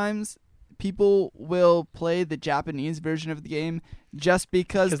 sometimes people will play the Japanese version of the game just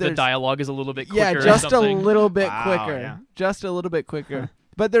because Because the there's dialogue is a little bit quicker. yeah, or just a something. little bit Wow, quicker, yeah. just a little bit quicker.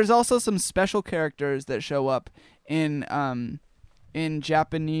 But there's also some special characters that show up in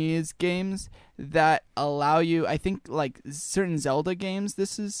Japanese games that allow you. I think like certain Zelda games,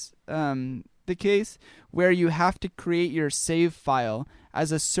 this is the case where you have to create your save file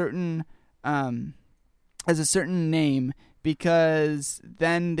as a certain name, because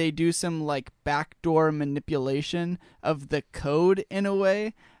then they do some like backdoor manipulation of the code in a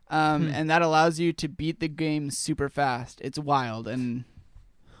way, and that allows you to beat the game super fast. It's wild, and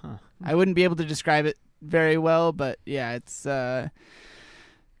I wouldn't be able to describe it very well, but yeah, it's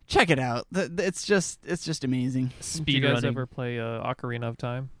check it out. It's just amazing. Did Speed you guys running. ever play Ocarina of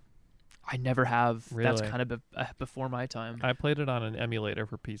Time? I never have. That's Really? kind of before my time. I played it on an emulator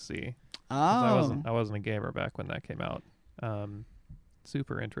for PC. 'Cause Oh, I wasn't a gamer back when that came out.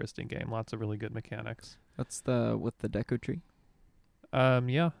 Super interesting game. Lots of really good mechanics. That's the with the Deku Tree.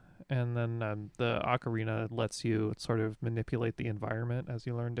 Yeah. And then the ocarina lets you sort of manipulate the environment as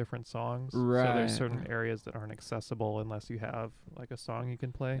you learn different songs. So Right. there's certain areas that aren't accessible unless you have like a song you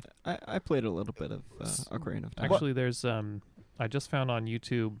can play. I played a little bit of Ocarina of Time. Actually, there's I just found on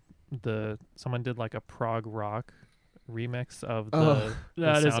YouTube someone did like a prog rock remix of Oh, the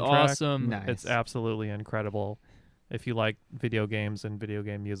That is soundtrack. awesome. Nice. It's absolutely incredible. If you like video games and video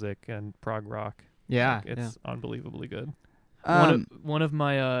game music and prog rock, Yeah, it's unbelievably good. One of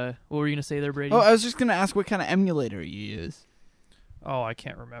my what were you gonna say there, Brady? Oh, I was just gonna ask what kind of emulator you use. Oh, I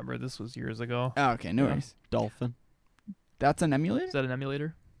can't remember. This was years ago. Oh, okay, no Yeah. worries. Dolphin. That's an emulator? Is that an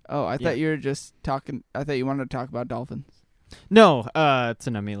emulator? Oh, I Yeah. thought you were just talking. I thought you wanted to talk about dolphins. No, it's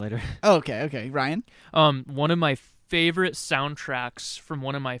an emulator. Oh, okay, Ryan. One of my favorite soundtracks from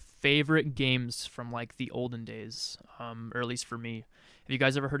one of my favorite games from like the olden days, or at least for me. Have you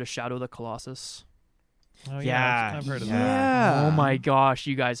guys ever heard of Shadow of the Colossus? Oh Yeah, I've heard of yeah. that. Oh my gosh,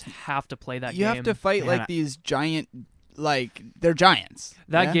 you guys have to play that You game. have to fight Man, like these giant, like they're giants.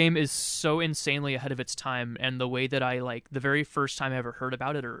 That yeah? game is so insanely ahead of its time, and the way that I like the very first time I ever heard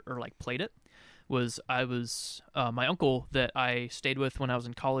about it or like played it was my uncle that I stayed with when I was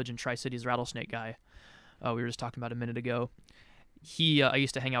in college in Tri-Cities, Rattlesnake Guy. We were just talking about a minute ago. I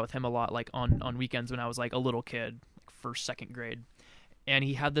used to hang out with him a lot, like on weekends when I was like a little kid, like first, second grade. And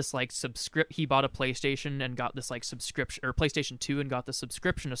he had this like he bought a PlayStation and got this like subscription, or PlayStation 2 and got the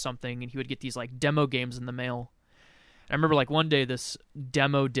subscription to something, and he would get these like demo games in the mail. I remember like one day this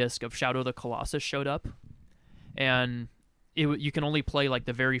demo disc of Shadow of the Colossus showed up, and you can only play like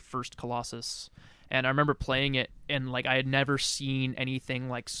the very first Colossus. And I remember playing it, and like I had never seen anything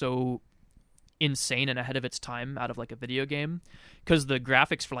like so insane and ahead of its time out of like a video game, because the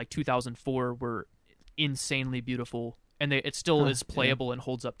graphics for like 2004 were insanely beautiful, and it still is playable and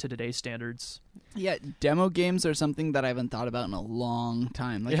holds up to today's standards. Yeah, demo games are something that I haven't thought about in a long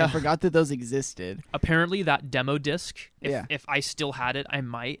time. Like I Yeah. forgot that those existed. Apparently that demo disc, Yeah. if I still had it, I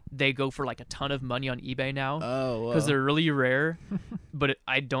might. They go for like a ton of money on eBay now. Oh, Because whoa. they're really rare, but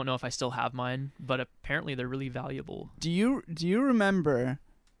I don't know if I still have mine. But apparently they're really valuable. Do you remember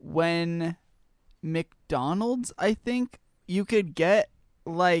when McDonald's? I think you could get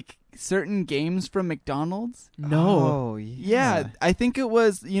like certain games from McDonald's. No. Yeah, I think it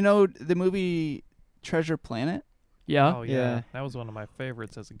was the movie Treasure Planet. Yeah. Oh yeah. Yeah. That was one of my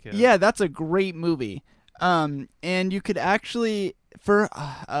favorites as a kid. Yeah, that's a great movie. And you could actually, for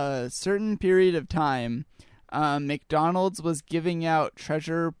a certain period of time, McDonald's was giving out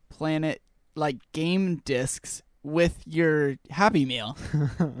Treasure Planet like game discs with your Happy Meal.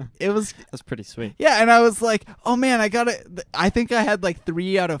 It was, That's pretty sweet. yeah, and I was like, oh man, I think I had like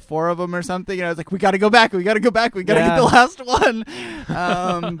 3 out of 4 of them or something, and I was like, we gotta go back, we gotta get the last one.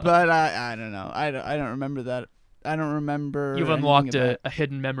 But I don't know, I don't remember that. I don't remember. You've anything unlocked about a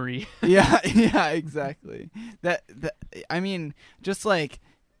hidden memory. yeah, exactly. That I mean, just like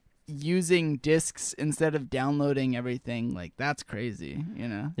using discs instead of downloading everything, like that's crazy,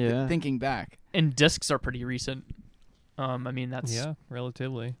 Yeah. Thinking back And discs are pretty recent. I mean, that's Yeah,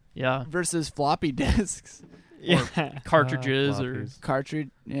 relatively. yeah. versus floppy disks, Yeah. Cartridges or floppies. cartridge.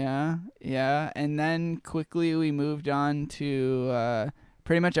 Yeah, and then quickly we moved on to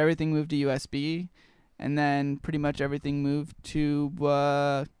pretty much everything moved to USB, and then pretty much everything moved to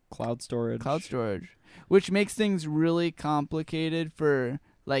Cloud storage. cloud storage, which makes things really complicated for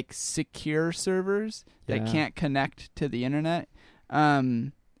like secure servers that Yeah. can't connect to the internet.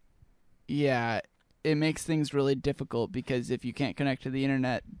 Yeah, it makes things really difficult, because if you can't connect to the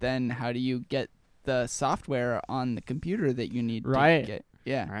internet, then how do you get the software on the computer that you need Right. to get?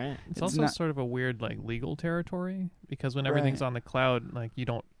 Yeah. Right. It's It's also not- sort of a weird like legal territory, because when everything's Right. on the cloud, like you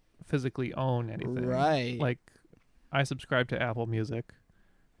don't physically own anything. Right. Like I subscribe to Apple Music.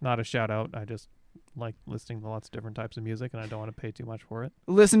 Not a shout out. I just like listening to lots of different types of music, and I don't want to pay too much for it.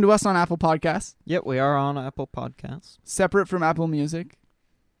 Listen to us on Apple Podcasts, Yep, we are on Apple Podcasts. separate from Apple Music.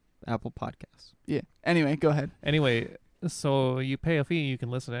 Apple Podcasts. Yeah. Anyway, go ahead. Anyway, so you pay a fee, you can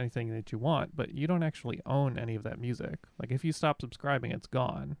listen to anything that you want, but you don't actually own any of that music. Like if you stop subscribing, it's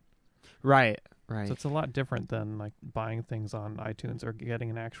gone. Right. Right. So it's a lot different than like buying things on iTunes or getting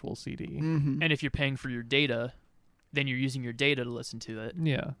an actual CD. Mm-hmm. and if you're paying for your data, then you're using your data to listen to it.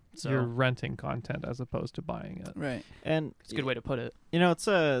 Yeah. So You're renting content as opposed to buying it. Right. and it's a good way to put it.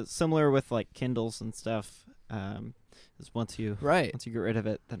 it's similar with like Kindles and stuff. Is once you Right. get rid of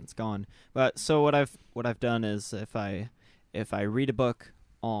it, then it's gone. But so what I've done is if I read a book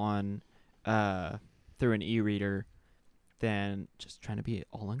on through an e-reader, then just trying to be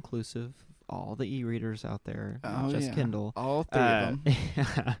all inclusive, all the e-readers out there, not Oh, just yeah. Kindle. All 3 of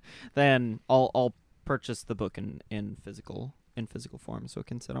them. Then I'll purchase the book in physical form, so it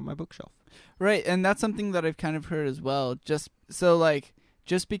can sit on my bookshelf. Right, and that's something that I've kind of heard as well. Just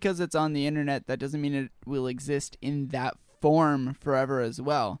because it's on the internet, that doesn't mean it will exist in that form forever as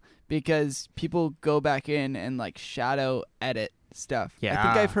well. Because people go back in and like shadow edit stuff. I Yeah.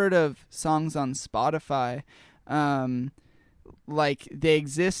 think I've heard of songs on Spotify, like they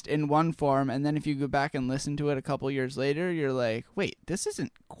exist in one form, and then if you go back and listen to it a couple years later, you're like, wait, this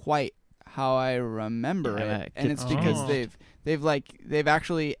isn't quite how I remember Yeah, it. it And gets it's because changed. they've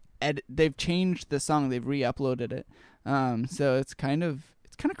actually they've changed the song, they've re-uploaded it. So it's kind of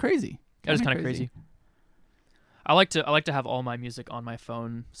crazy. That is Kinda kind of crazy. I like to have all my music on my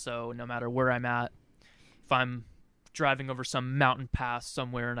phone, so no matter where I'm at, if I'm driving over some mountain pass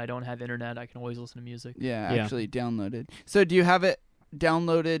somewhere and I don't have internet, I can always listen to music. Yeah, Yeah. actually downloaded. So do you have it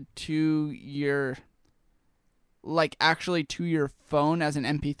downloaded to your, like, actually to your phone as an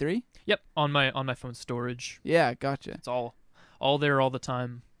MP3? Yep, on my phone storage. Yeah, gotcha. It's all there all the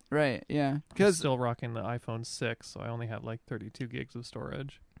time. Right, yeah. I'm Because still rocking the iPhone 6, so I only have like 32 gigs of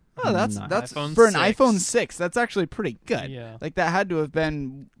storage. that's Nice. iPhone for an 6. iPhone 6. That's actually pretty good. Yeah, Like that had to have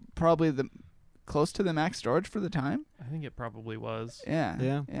been probably the close to the max storage for the time. I think it probably was. Yeah,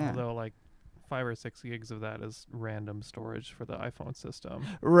 Yeah. Although like 5 or 6 gigs of that is random storage for the iPhone system.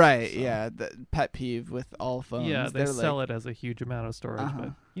 right. So- Yeah, the pet peeve with all phones. Yeah, they They're sell like, it as a huge amount of storage, Uh-huh.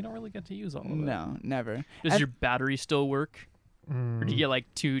 but you don't really get to use all of it. No, never. Does And- your battery still work? Or do you get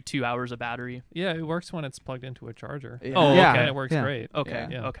like two hours of battery? Yeah, it works when it's plugged into a charger. Yeah. Oh, yeah. okay. And it works Yeah. great. Okay,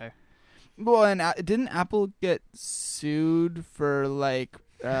 Yeah. okay. Well, and didn't Apple get sued for like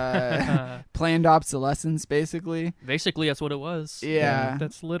planned obsolescence, basically? Basically, that's what it was. Yeah.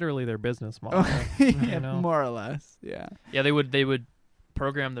 That's literally their business model. Yeah, you know? more or less. Yeah. Yeah, they would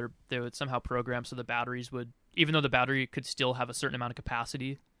program they would somehow program so the batteries would, even though the battery could still have a certain amount of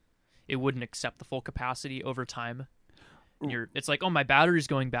capacity, it wouldn't accept the full capacity over time. And it's like, oh, my battery's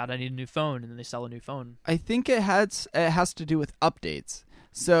going bad, I need a new phone, and then they sell a new phone. I think it has to do with updates.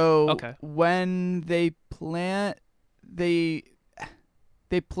 So Okay. when they plan the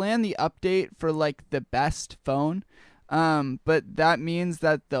update for like the best phone, but that means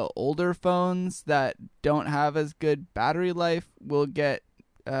that the older phones that don't have as good battery life will get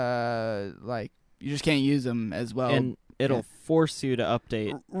like you just can't use them as well. And it'll force you to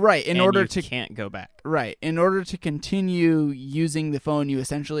update. Right, in and order you to can't go back. Right. In order to continue using the phone, you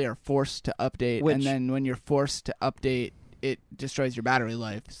essentially are forced to update. Which- and then when you're forced to update, it destroys your battery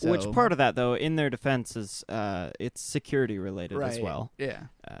life. So. Which part of that, though, in their defense, is it's security related as Right. well. Yeah.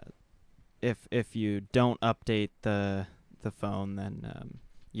 If you don't update the phone, then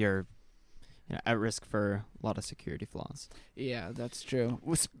you're at risk for a lot of security flaws. Yeah, that's true.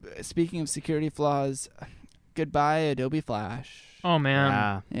 Speaking of security flaws, goodbye Adobe Flash. Oh man,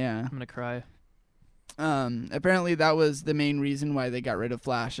 Yeah. Yeah. I'm gonna cry. Apparently that was the main reason why they got rid of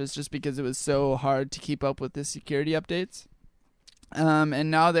Flash. It's just because it was so hard to keep up with the security updates.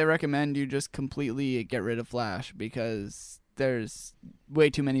 And now they recommend you just completely get rid of Flash because there's way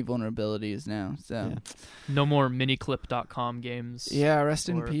too many vulnerabilities now. So Yeah. No more miniclip.com games. yeah, rest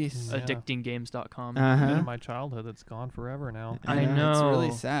in Or peace. Yeah. Addictinggames.com. Bit Uh-huh. of my childhood that's gone forever now. I Yeah, it's really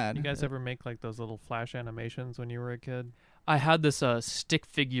know. sad. You guys ever make like those little flash animations when you were a kid? I had this stick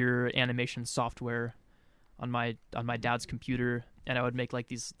figure animation software on my dad's computer, and I would make like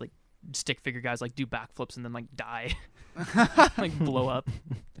these like stick figure guys like do backflips and then like die, like blow up.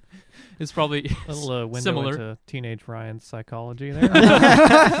 It's probably A little window similar. into teenage Ryan's psychology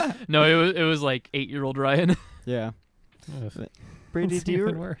there. No, it was like 8-year-old Ryan. Yeah. Ugh. Brady, It's do you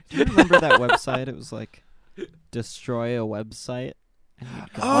even worse. remember that website? It was like destroy a website. And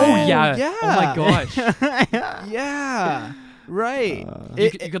you'd go- Oh, yeah. yeah. Oh my gosh. Yeah. Right.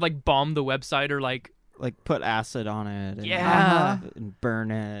 You could like bomb the website or like like put acid on it. And, Yeah. and burn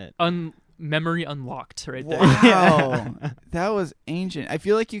it. memory unlocked right there. Wow. That was ancient. I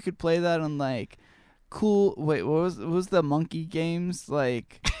feel like you could play that on like cool what was the monkey games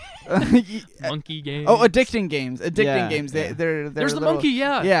like Monkey game. Oh, addicting games. Addicting Yeah, games. yeah. They're There's the little- monkey,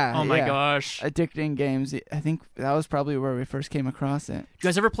 yeah. Yeah, Oh my yeah. gosh. Addicting games. I think that was probably where we first came across it. You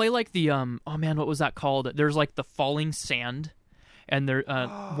guys ever play like the oh man, what was that called? There's like the falling sand, and there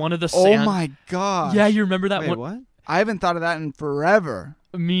one of the Oh sand. my gosh. Yeah, you remember that Wait, one? what? I haven't thought of that in forever.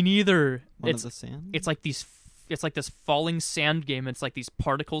 Me neither. One It's of the sand? it's like these. It's like this falling sand game. It's like these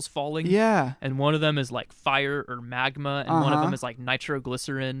particles falling. Yeah. And one of them is like fire or magma, and one of Uh-huh. them is like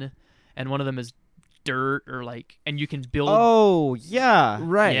nitroglycerin, and one of them is dirt or like, and you can build. Oh, yeah.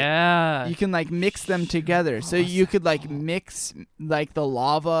 Right. Yeah. You can like mix them together. So you could like mix like the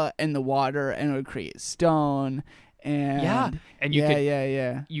lava and the water and it would create stone and Yeah. And you yeah, could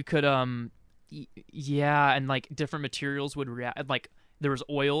yeah. you could yeah, and like different materials would react. Like there was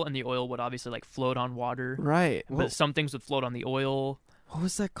oil, and the oil would obviously like float on water. Right. But some things would float on the oil. What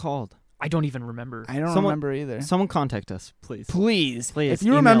was that called? I don't even remember. I don't Someone- remember either. Someone contact us, please. Please, Please, if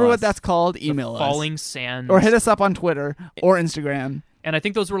you remember email what us. that's called, The email us Falling Sands. or hit us up on Twitter or Instagram. And I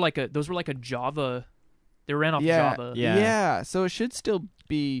think those were like a Java. They ran off Yeah, Java. Yeah. So it should still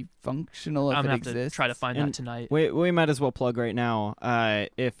be functional if I'm it gonna have exists. to try to find And that tonight. We might as well plug right now.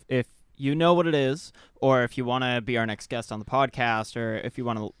 If you know what it is, or if you want to be our next guest on the podcast, or if you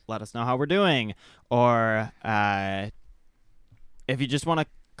want to let us know how we're doing, or if you just want to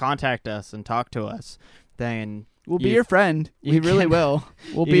contact us and talk to us, then We'll be you- your friend. you We really can- will.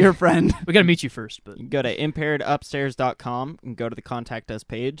 We'll be you- your friend. We gotta meet you first, but you can go to impairedupstairs.com and go to the contact us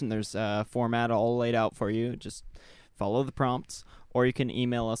page, and there's a format all laid out for you. Just follow the prompts, or you can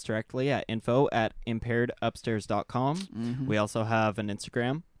email us directly at info@impairedupstairs.com. Mhm. We also have an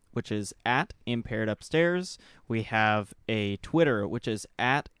Instagram, which is @impairedupstairs. We have a Twitter, which is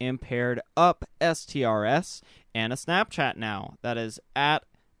 @impairedupstrs, and a Snapchat now that is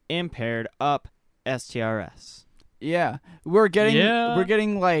 @impairedupstrs. Yeah, we're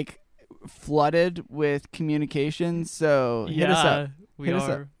getting like flooded with communication. So hit us up. we Hit us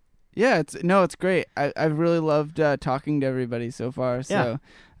are. up. Yeah, it's great. I've really loved talking to everybody so far. So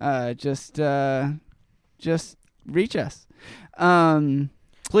just reach us.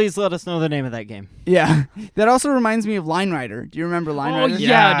 Please let us know the name of that game. Yeah, that also reminds me of Line Rider. Do you remember Line Oh Rider?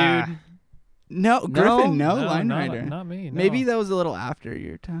 yeah, dude. No, Griffin, no, No, Line not, Rider. Not me. No. Maybe that was a little after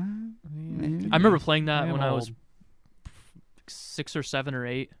your time. Maybe. I remember playing that am when I was old. 6 or 7 or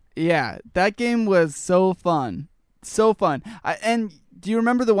 8. Yeah, that game was so fun. So fun. And do you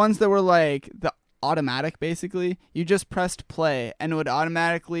remember the ones that were like the automatic, basically? You just pressed play and it would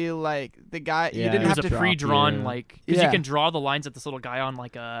automatically, like, the guy, you Yeah, didn't It have was to a pre-drawn, you. like, because Yeah. you can draw the lines at this little guy on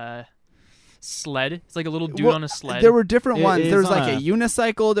like a sled. It's like a little dude Well, on a sled. There were different It ones. is There was on like a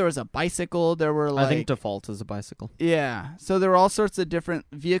unicycle, there was a bicycle, there were like I think default is a bicycle. yeah. So there were all sorts of different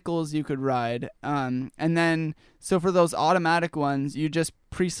vehicles you could ride. And then so for those automatic ones, you just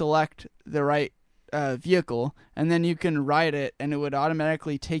pre-select the right vehicle, and then you can ride it, and it would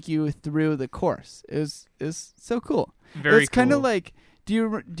automatically take you through the course. It was so cool. Very It's kind of cool. like do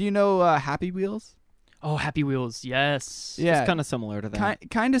you know Happy Wheels? Oh, Happy Wheels, yes. Yeah, It's kind of similar to that.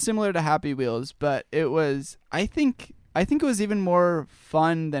 kind of similar to Happy Wheels, but it was I think it was even more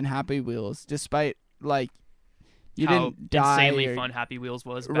fun than Happy Wheels, despite like you How didn't die. insanely or- fun Happy Wheels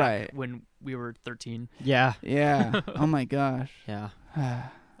was back Right. when we were 13. Yeah. Yeah. Oh my gosh. Yeah.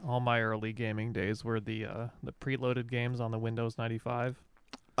 All my early gaming days were the preloaded games on the Windows 95.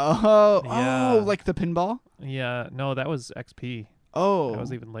 Oh, Yeah. like the pinball? Yeah, no, that was XP. Oh. That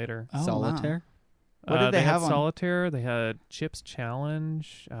was even later. Oh, wow. Solitaire. What did they have had on? Solitaire. They had Chips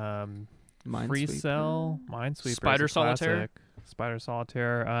Challenge, Free Minesweeper. Cell, Minesweeper, is Spider a Solitaire? classic. Spider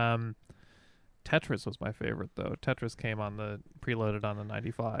Solitaire. Tetris was my favorite though. Tetris came on the preloaded on the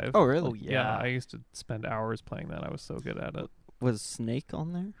 95. Oh, really? Oh yeah. I used to spend hours playing that. I was so good at it. Was Snake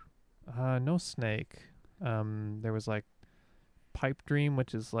on there? No Snake. There was like Pipe Dream,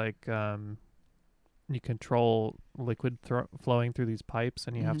 which is like you control liquid flowing through these pipes,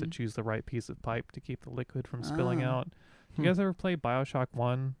 and you have to Mhm. choose the right piece of pipe to keep the liquid from spilling Ah. out. You guys ever play BioShock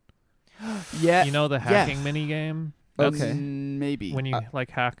 1? Yeah. You know the hacking mini game? Okay. Maybe. When you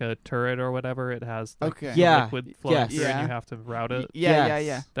like hack a turret or whatever, it has like, Okay. Yeah, liquid flowing yes. through, and Yeah. you have to route it. Yeah.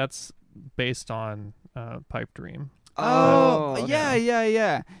 Yes. That's based on Pipe Dream. Oh, okay.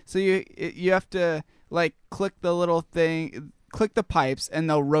 yeah. So you have to like click the little thing, click the pipes, and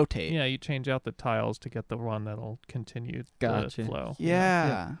they'll rotate. Yeah, you change out the tiles to get the one that'll continue Gotcha. the flow.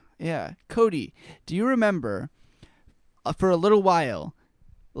 Yeah. Cody, do you remember for a little while,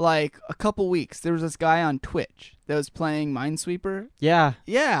 like a couple weeks, there was this guy on Twitch that was playing Minesweeper? Yeah.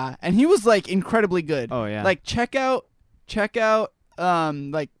 Yeah, and he was like incredibly good. Oh, yeah. Like check out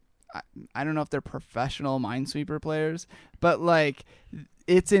like I don't know if they're professional Minesweeper players, but like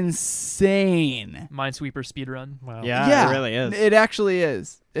it's insane. Minesweeper speedrun. Wow. Yeah, it really is. It actually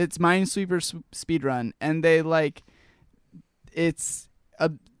is. It's Minesweeper speedrun, and they like it's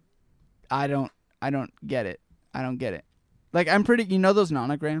a I don't get it. I don't get it. Like I'm pretty you know those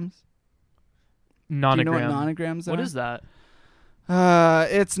nonograms? Do you know what nonograms are? What is that?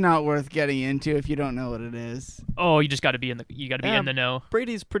 It's not worth getting into if you don't know what it is. Oh, you just got to be in the know.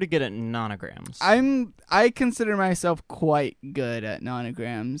 Brady's pretty good at nonograms. I consider myself quite good at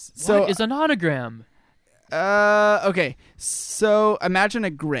nonograms. So What is a nonogram? okay. So imagine a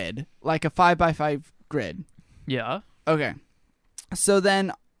grid, like a 5x5 grid. Yeah. Okay. So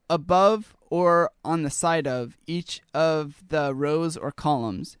then above or on the side of each of the rows or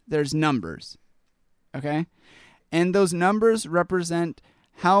columns, there's numbers. Okay? And those numbers represent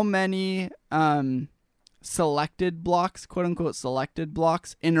how many selected blocks, quote unquote selected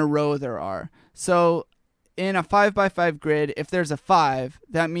blocks in a row there are. So in a 5x5 grid, if there's a 5,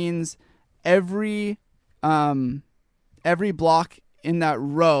 that means every block in that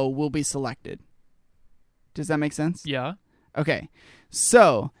row will be selected. Does that make sense? Yeah. Okay.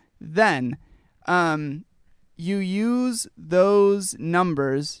 So then you use those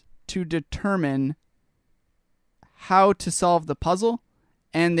numbers to determine how to solve the puzzle,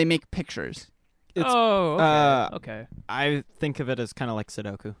 and they make pictures. Okay. I think of it as kind of like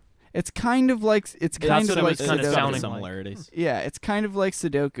Sudoku. It's kind of like That's what it was kind of Sudoku. sounding like. similarities. Yeah, it's kind of like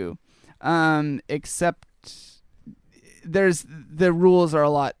Sudoku, except the rules are a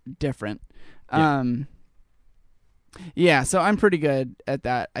lot different. Yeah, so I'm pretty good at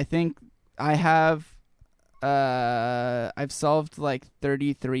that. I think I have. I've solved like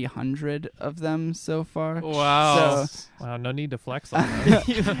 3,300 of them so far. Wow. Wow, no need to flex on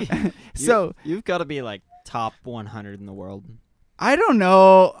that. So You've got to be like top 100 in the world. I don't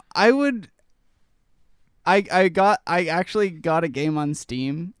know. I would. I actually got a game on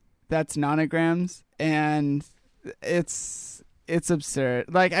Steam that's Nonograms, and it's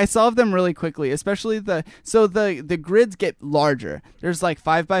absurd. Like, I solved them really quickly, especially the grids get larger. There's like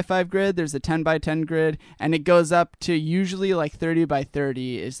 5x5 grid, there's a 10x10 grid, and it goes up to usually like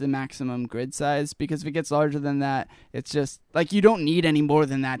 30x30 is the maximum grid size, because if it gets larger than that, it's just like you don't need any more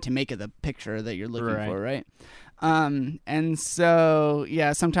than that to make it the picture that you're looking for, right? And so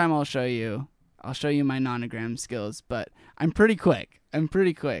yeah, sometime I'll show you my Nonogram skills, but I'm pretty quick.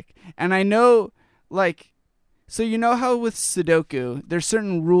 And I know, like, so you know how with Sudoku, there's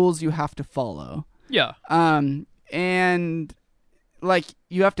certain rules you have to follow. Yeah. And like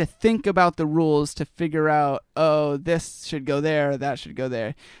you have to think about the rules to figure out, oh, this should go there, that should go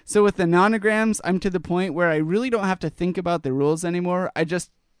there. So with the Nonograms, I'm to the point where I really don't have to think about the rules anymore.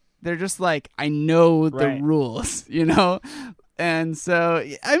 They're just like, I know the rules, you know? And so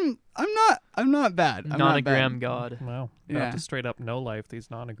I'm not bad. Nonogram god. Wow. Yeah. About to straight up no life these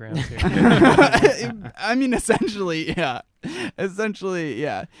Nonograms here. I mean, essentially, yeah.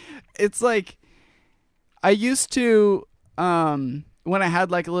 It's like I used to, when I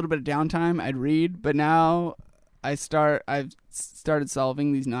had like a little bit of downtime, I'd read, but now I've started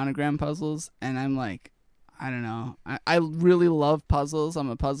solving these Nonogram puzzles, and I'm like, I don't know. I really love puzzles. I'm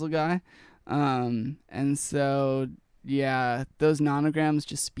a puzzle guy. And so, yeah, those Nonograms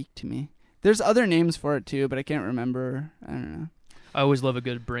just speak to me. There's other names for it too, but I can't remember. I don't know. I always love a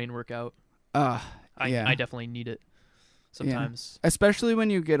good brain workout. Yeah. I definitely need it sometimes. Yeah. Especially when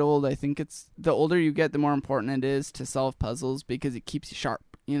you get old. I think the older you get, the more important it is to solve puzzles, because it keeps you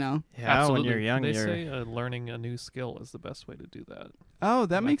sharp, you know? Yeah, Absolutely. when you're young, They say learning a new skill is the best way to do that. Oh,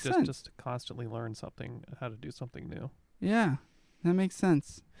 that Like, makes sense. Just to constantly learn something, how to do something new. Yeah, that makes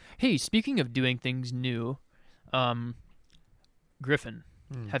sense. Hey, speaking of doing things new, Griffin,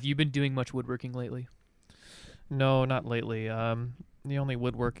 have you been doing much woodworking lately? No, not lately. The only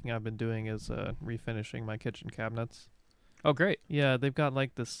woodworking I've been doing is refinishing my kitchen cabinets. Oh, great. Yeah, they've got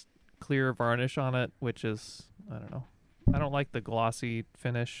like this clear varnish on it, which is, I don't know. I don't like the glossy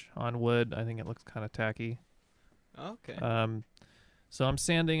finish on wood. I think it looks kind of tacky. Okay. So I'm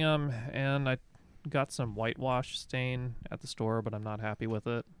sanding them, and I got some whitewash stain at the store, but I'm not happy with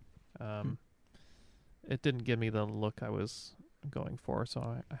it. It didn't give me the look I was going for, so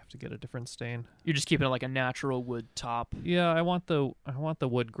I have to get a different stain. You're just keeping it like a natural wood top. Yeah, I want the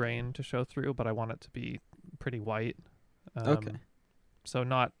wood grain to show through, but I want it to be pretty white. Okay. So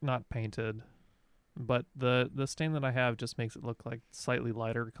not painted, but the stain that I have just makes it look like slightly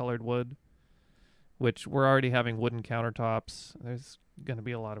lighter colored wood, which we're already having wooden countertops. There's going to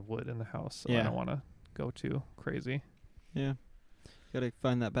be a lot of wood in the house, so I don't want to go too crazy. Yeah. Gotta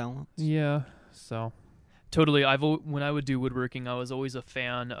find that balance. Yeah, so. Totally. When I would do woodworking, I was always a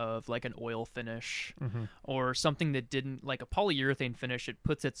fan of like an oil finish or something that didn't, like a polyurethane finish. It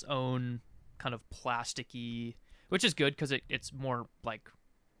puts its own kind of plasticky, which is good because it's more like,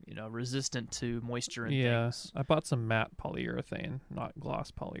 resistant to moisture and things. I bought some matte polyurethane, not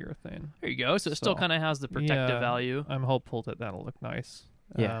gloss polyurethane. There you go. So it still kind of has the protective value. I'm hopeful that that'll look nice.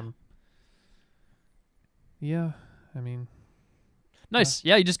 Yeah. I mean. Nice.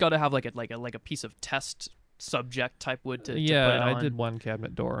 Yeah, you just got to have like a piece of test subject type wood to put it on. I did one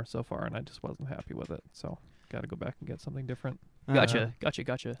cabinet door so far, and I just wasn't happy with it, so got to go back and get something different. Gotcha.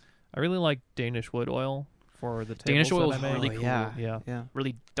 I really like Danish wood oil for the tables Danish oil that is I make. really cool. Yeah.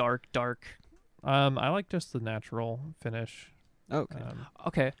 Really dark. I like just the natural finish. Okay.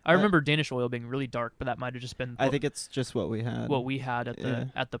 Okay. I remember Danish oil being really dark, but that might have just been I think it's just what we had. what we had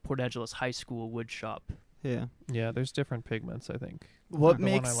at the Port Angeles High School wood shop. Yeah. Yeah, there's different pigments, I think. What the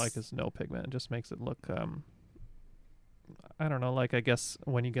makes one I like is no pigment. It just makes it look I don't know, like I guess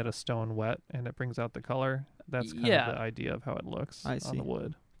when you get a stone wet and it brings out the color, that's kind Yeah. of the idea of how it looks I on see. the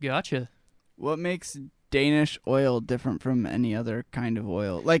wood. Gotcha. what makes Danish oil different from any other kind of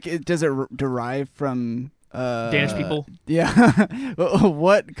oil? Like, does it derive from Danish people. Yeah.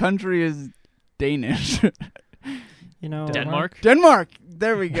 What country is Danish? You know, Denmark. Denmark.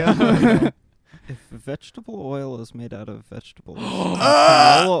 There we go. if vegetable oil is made out of vegetables, and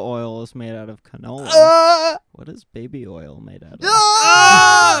Ah! canola oil is made out of canola. Ah! What is baby oil made out of?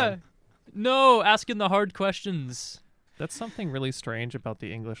 Ah! No, asking the hard questions. That's something really strange about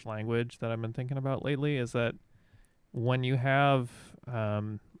the English language that I've been thinking about lately is that when you have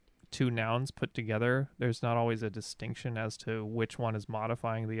two nouns put together, there's not always a distinction as to which one is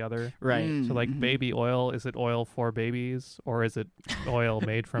modifying the other. Right. So like Mhm. baby oil, is it oil for babies or is it oil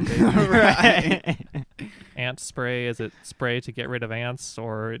made from babies? Right. Ant spray, is it spray to get rid of ants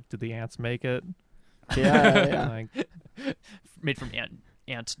or do the ants make it? Yeah, yeah. Like, Made from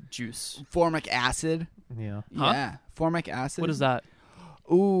ant juice. Formic acid. yeah. Huh? Yeah. Formic acid. What is that?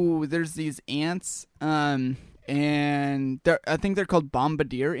 Ooh, there's these ants. And I think they're called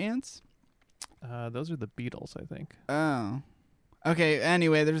bombardier ants. Those are the beetles, I think. Oh. Okay,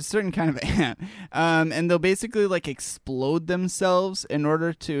 anyway, there's a certain kind of ant. And they'll basically like explode themselves in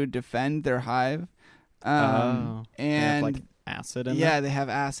order to defend their hive. They have, And like acid in yeah, them. they have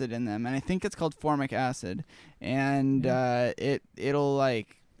acid in them, and I think it's called formic acid. And it'll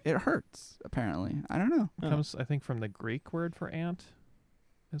like it hurts apparently. I don't know. Oh. Comes, I think, from the Greek word for ant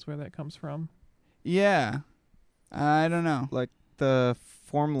is where that comes from. Yeah. I don't know. Like the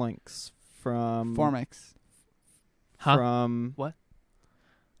form links from Formics. Huh? from What?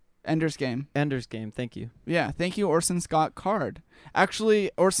 Ender's Game. Ender's Game. Thank you. Yeah, thank you, Orson Scott Card.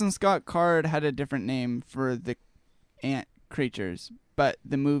 Actually, Orson Scott Card had a different name for the ant creatures, but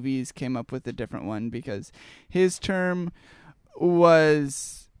the movies came up with a different one because his term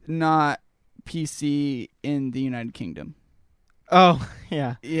was not PC in the United Kingdom. Oh,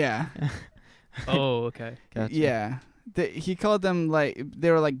 yeah. Yeah, Oh, okay. Gotcha. yeah. He called them like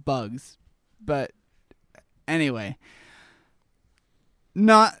they were like bugs, but anyway,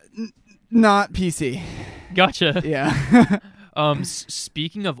 not PC. Gotcha. Yeah.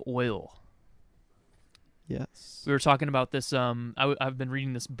 Speaking of oil, Yes. we were talking about this. I've been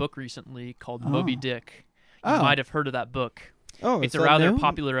reading this book recently called Moby Oh. Dick. You Oh. might have heard of that book. Oh, It's is a that rather new?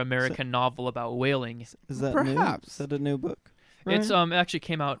 popular American novel about whaling. Is that new? Perhaps. Is that a new book? It's Ryan? it actually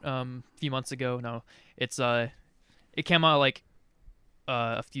came out a few months ago. No, it's it came out like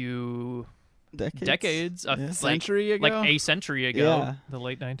a few decades, Yeah. like Century ago. like a century ago. Yeah. The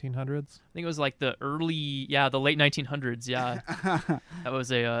late 1900s. I think it was like the late 1900s. Yeah, that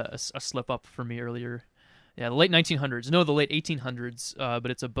was a slip up for me earlier. Yeah, the late 1900s. No, the late 1800s.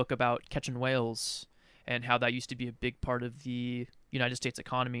 But it's a book about catching whales and how that used to be a big part of the United States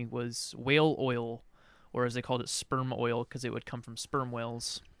economy was whale oil, or as they called it, sperm oil, because it would come from sperm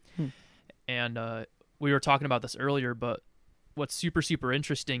whales. And we were talking about this earlier, but what's super, super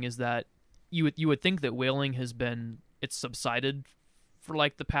interesting is that you would think that whaling it's subsided for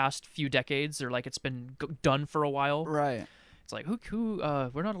like the past few decades, or like it's been done for a while. Right. It's like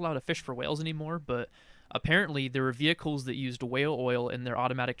we're not allowed to fish for whales anymore, but apparently there were vehicles that used whale oil in their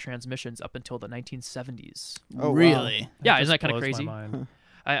automatic transmissions up until the 1970s. Oh, wow. really? Yeah, That isn't that just kind of blows crazy? my mind.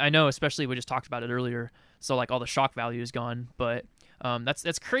 I know, especially we just talked about it earlier. So like all the shock value is gone, but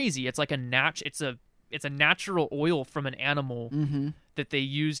that's crazy. It's like it's a natural oil from an animal Mm-hmm. that they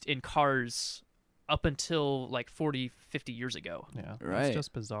used in cars up until like 40, 50 years ago. Yeah, Right. It's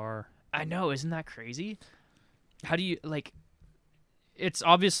just bizarre. I know, isn't that crazy? How do you like? It's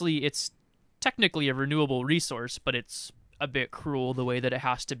technically a renewable resource, but it's a bit cruel the way that it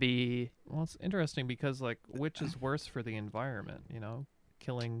has to be. Well, it's interesting because, like, which is worse for the environment? You know,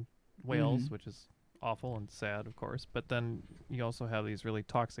 killing whales, Mhm. which is awful and sad, of course. But then you also have these really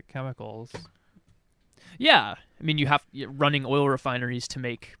toxic chemicals. Yeah, I mean, you have running oil refineries to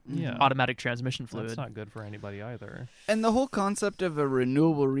make Yeah. automatic transmission fluid. That's not good for anybody either. And the whole concept of a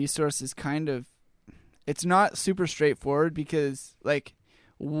renewable resource is it's not super straightforward because, like,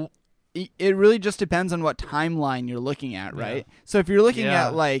 it really just depends on what timeline you're looking at, right? So if you're looking Yeah.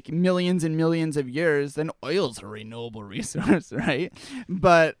 at, like, millions and millions of years, then oil's a renewable resource, right?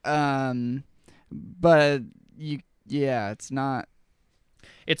 But it's not.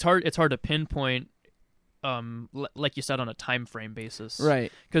 It's hard to pinpoint, like you said, on a time frame basis,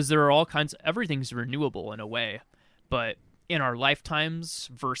 Right. Because there are all kinds. Everything's renewable in a way, but in our lifetimes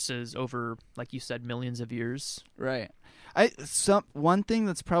versus over, like you said, millions of years. Right. One thing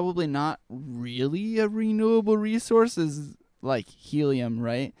that's probably not really a renewable resource is like helium,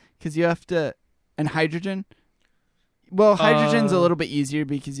 right? Because you have to, and hydrogen. Well, hydrogen's a little bit easier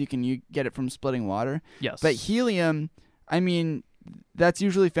because you get it from splitting water. Yes. But helium, I mean, that's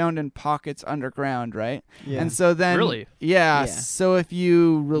usually found in pockets underground, right? Yeah. And so then, Really? yeah. Yeah. So if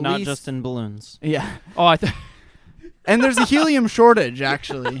you release, Not just in balloons. yeah. Oh, And there's a helium shortage,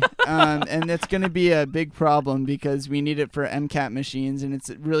 actually, and it's going to be a big problem because we need it for MCAT machines, and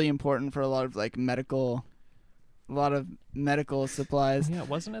it's really important for a lot of medical supplies. Yeah,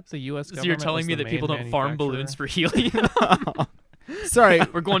 wasn't it the U.S. so government? you're telling was me the that people main don't farm balloons manufacturer? for helium? Sorry,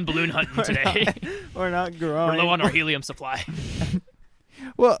 We're going balloon hunting today. We're not We're growing. low on our helium supply.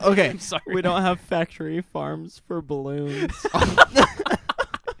 well, okay. I'm sorry. We don't have factory farms for balloons.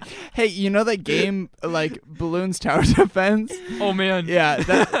 Hey, you know that game Balloons Tower Defense? Oh man. Yeah,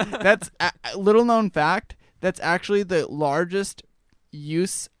 that's a little known fact. That's actually the largest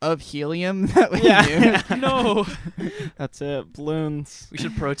use of helium that we do. No. That's it. Balloons. We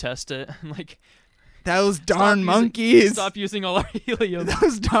should protest it. Those Stop darn using- monkeys. Stop using all our helium.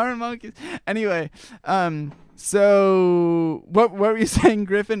 Those darn monkeys. Anyway, so what were you saying,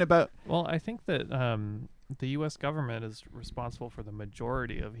 Griffin, about? Well, I think that the U.S. government is responsible for the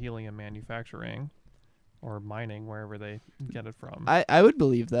majority of helium manufacturing or mining, wherever they get it from. I would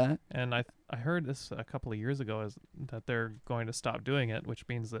believe that. And I heard this a couple of years ago is that they're going to stop doing it, which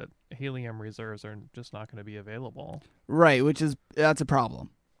means that helium reserves are just not going to be available. Right, that's a problem.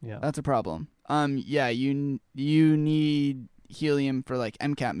 Yeah. That's a problem. Yeah, you need helium for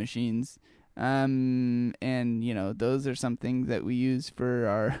MCAT machines. And those are some things that we use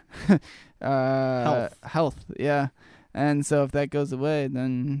for our health. Yeah. And so if that goes away,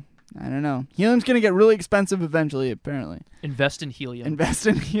 then I don't know. Helium's going to get really expensive eventually, apparently. Invest in helium. Invest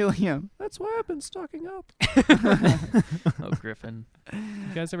in helium. That's why I've been stocking up. Oh, Griffin.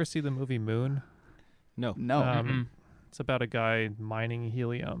 You guys ever see the movie Moon? No. No. Mm-mm. It's about a guy mining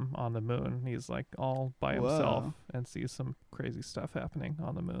helium on the moon. He's all by himself Whoa. and sees some crazy stuff happening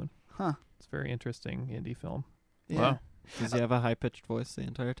on the moon. Huh. It's a very interesting indie film. Yeah. Wow. Does he have a high-pitched voice the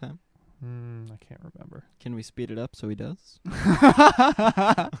entire time? I can't remember. Can we speed it up so he does?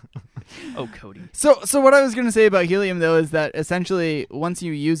 Oh, Cody. So what I was going to say about helium, though, is that essentially once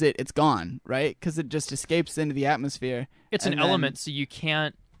you use it, it's gone, right? Because it just escapes into the atmosphere. It's an And then- element, so you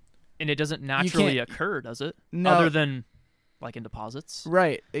can't, and it doesn't naturally occur, does it? No. Other than, in deposits.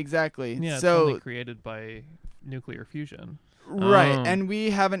 Right, exactly. Yeah, it's so only created by nuclear fusion. right, Oh. and we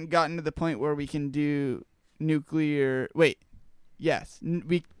haven't gotten to the point where we can do nuclear. Wait, yes,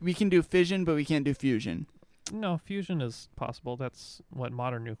 we can do fission, but we can't do fusion. No, fusion is possible. That's what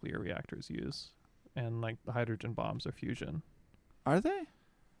modern nuclear reactors use. And the hydrogen bombs are fusion. Are they?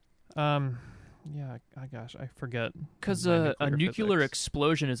 Yeah, gosh, I forget. Because my a nuclear physics.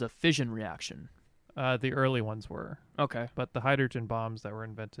 explosion is a fission reaction. The early ones were. Okay. But the hydrogen bombs that were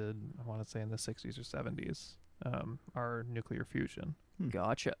invented, I want to say in the 60s or 70s, are nuclear fusion.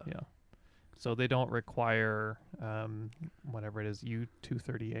 Gotcha. Yeah. So they don't require whatever it is,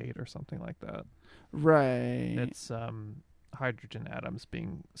 U-238 or something like that. Right. It's hydrogen atoms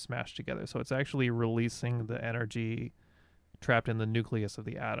being smashed together. So it's actually releasing the energy trapped in the nucleus of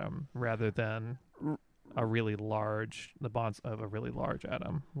the atom rather than the bonds of a really large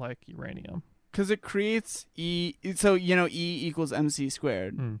atom like uranium. Because it creates E. So E equals mc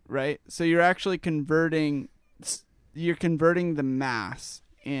squared, right? So you're actually converting the mass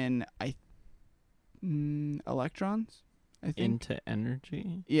in electrons, I think. Into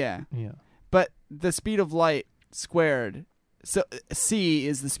energy? Yeah. Yeah. But the speed of light squared, so c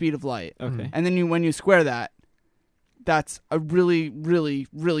is the speed of light, Okay. and then when you square that, that's a really, really,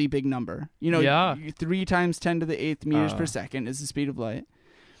 really big number. Yeah. 3 times 10 to the 8th meters per Uh. second is the speed of light.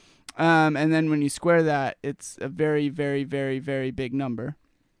 And then when you square that, it's a very, very, very, very big number.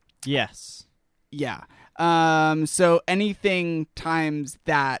 Yes. Yeah. So anything times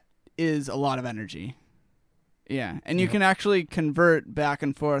that is a lot of energy. Yeah. And you can actually convert back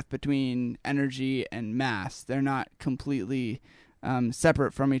and forth between energy and mass. They're not completely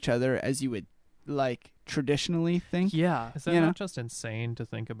separate from each other as you would traditionally think. Yeah. Is that You know? not just insane to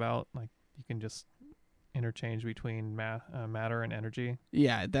think about? You can just interchange between matter and energy.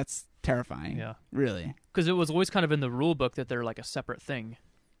 Yeah, that's terrifying. Yeah. Really. Because it was always kind of in the rule book that they're a separate thing.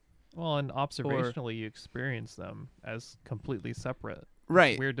 Well, and observationally, you experience them as completely separate.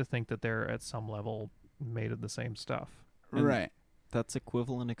 Right. It's weird to think that they're at some level made of the same stuff. And Right. That's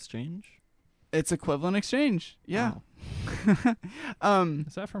equivalent exchange? It's equivalent exchange. Yeah. Wow.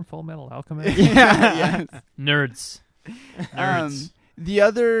 Is that from Full Metal Alchemist? Yeah. Yes. Nerds. Nerds. The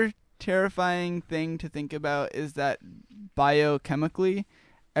other terrifying thing to think about is that biochemically,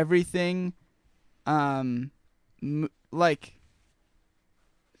 everything, like,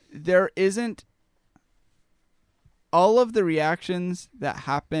 there isn't all of the reactions that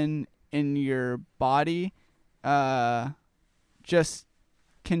happen in your body, just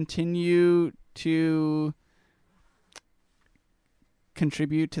continue to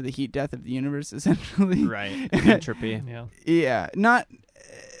contribute to the heat death of the universe, essentially. Right. Entropy. Yeah. Yeah, not.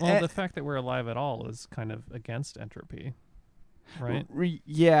 Well, the fact that we're alive at all is kind of against entropy, right?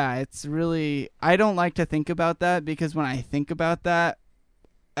 Yeah, it's really. I don't like to think about that because when I think about that,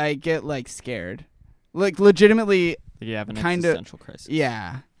 I get like scared, like legitimately. You have an Kinda- existential crisis.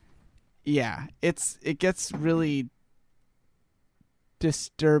 Yeah, it gets really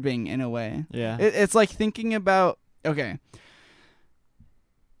disturbing in a way. Yeah. It's like thinking about, okay,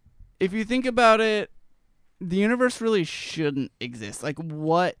 if you think about it, the universe really shouldn't exist. Like,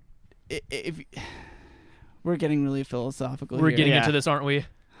 what if we're getting really philosophical We're here. getting Yeah. into this, aren't we?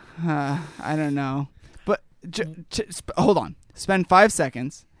 I don't know, but hold on, spend 5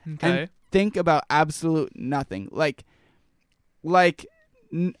 seconds Okay. and think about absolute nothing. Like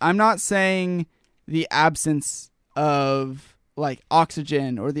I'm not saying the absence of like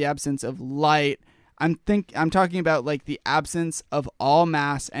oxygen or the absence of light. I'm talking about like the absence of all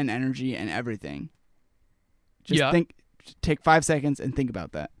mass and energy and everything. Just Yeah. take 5 seconds and think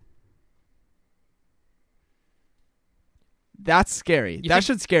about that. That's scary. You That think-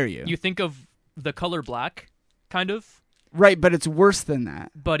 should scare you. You think of the color black, kind of, Right, but it's worse than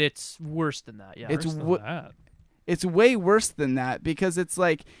that. but it's worse than that. Yeah. It's Worse than wo- that. It's way worse than that because it's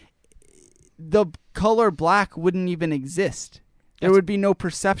like the color black wouldn't even exist. There That's- would be no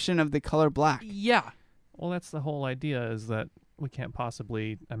perception of the color black. Yeah. Well, that's the whole idea, is that we can't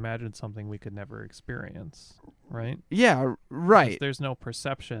possibly imagine something we could never experience, right? Yeah, right. There's no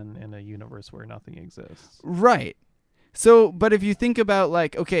perception in a universe where nothing exists. Right. So, but if you think about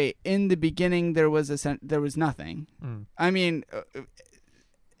like, okay, in the beginning there was nothing. Mm. I mean,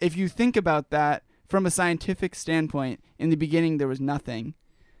 if you think about that from a scientific standpoint, in the beginning there was nothing.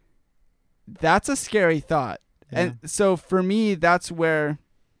 That's a scary thought. And so for me, that's where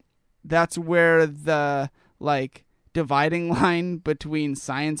the like dividing line between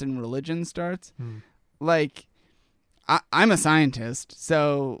science and religion starts. Mm. Like, I'm a scientist,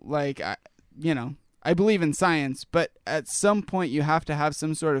 so like, I believe in science, but at some point you have to have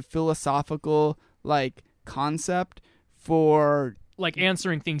some sort of philosophical like concept for Like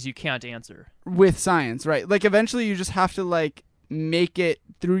answering things you can't answer. with science, right? Like eventually you just have to like make it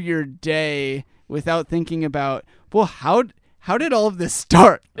through your day without thinking about, well, how did all of this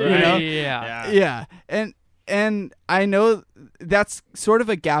start? You know? Yeah. Yeah. And I know that's sort of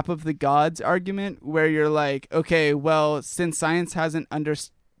a gap of the gods argument where you're like, okay, well, since science hasn't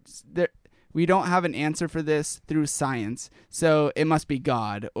we don't have an answer for this through science, so it must be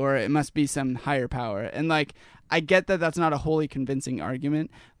God or it must be some higher power. And like, I get that that's not a wholly convincing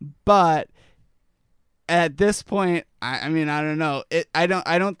argument, but at this point, I mean, I don't know. I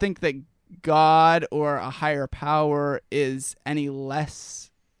don't think that God or a higher power is any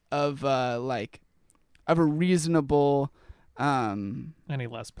less of a reasonable Any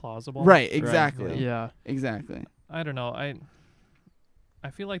less plausible? right, exactly. Yeah. Exactly. I don't know. I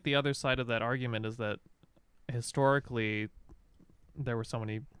feel like the other side of that argument is that historically there were so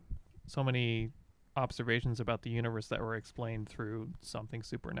many observations about the universe that were explained through something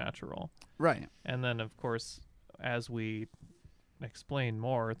supernatural. Right. And then of course, as we explain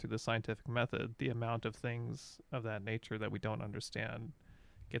more through the scientific method, the amount of things of that nature that we don't understand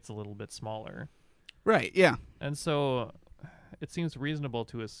gets a little bit smaller. Right, yeah. And so it seems reasonable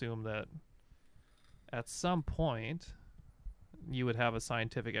to assume that at some point you would have a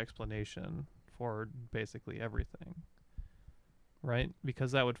scientific explanation for basically everything, right?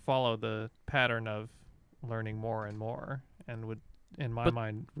 Because that would follow the pattern of learning more and more and would, in my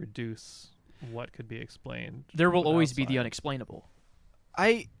mind, reduce what could be explained. There will without always be the science. unexplainable.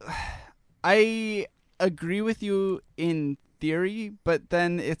 I agree with you in theory, but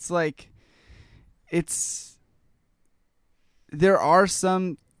then it's like there are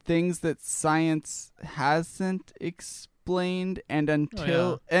some things that science hasn't explained, and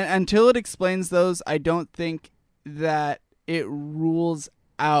until it explains those, I don't think that it rules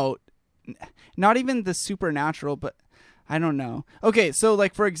out not even the supernatural, but I don't know. Okay, so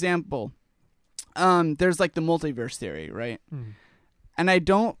like for example, there's like the multiverse theory, right? Mm. And I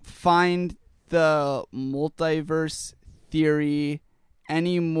don't find the multiverse theory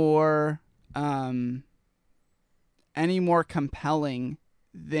any more compelling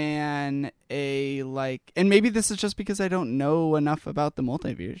than a like, and maybe this is just because I don't know enough about the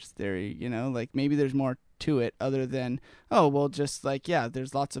multiverse theory, you know, like maybe there's more to it other than, oh, well, just like, yeah,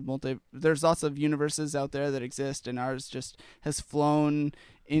 there's lots of universes out there that exist, and ours just has flown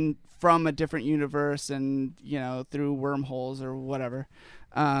in from a different universe and, you know, through wormholes or whatever.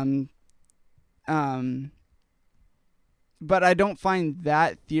 But I don't find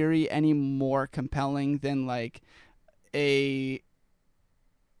that theory any more compelling than like a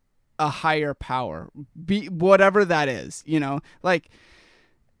higher power, be whatever that is, you know, like,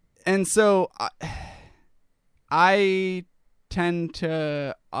 and so I tend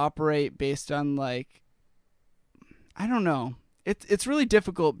to operate based on like, I don't know, it's really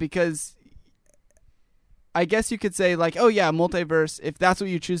difficult because I guess you could say like, oh yeah, multiverse, if that's what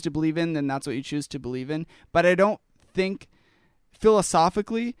you choose to believe in, then that's what you choose to believe in, but I don't think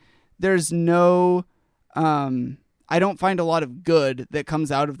philosophically there's no I don't find a lot of good that comes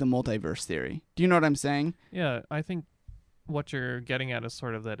out of the multiverse theory. Do you know what I'm saying? Yeah, I think what you're getting at is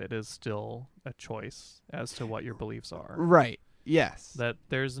sort of that it is still a choice as to what your beliefs are. Right. Yes. That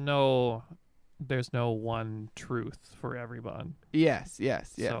there's no one truth for everyone. Yes.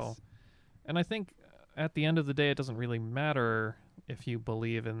 So, and I think at the end of the day, it doesn't really matter if you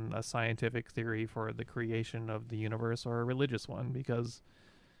believe in a scientific theory for the creation of the universe or a religious one, because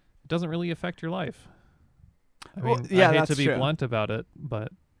it doesn't really affect your life. I mean, yeah, I hate that's to be true. blunt about it, but,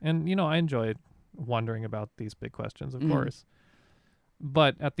 and you know, I enjoy wondering about these big questions, of course.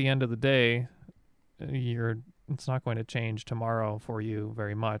 But at the end of the day, it's not going to change tomorrow for you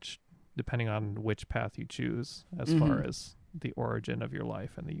very much, depending on which path you choose as far as the origin of your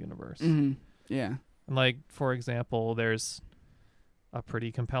life and the universe. Yeah. Like, for example, there's a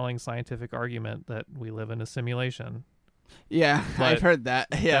pretty compelling scientific argument that we live in a simulation. Yeah, But I've heard that.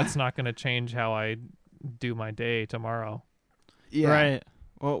 Yeah. That's not going to change how I do my day tomorrow. Yeah. Right.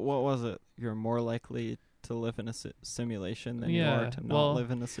 What was it? You're more likely to live in a simulation than you are to not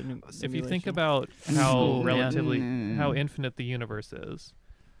live in a simulation. If you think about how Mm. how infinite the universe is,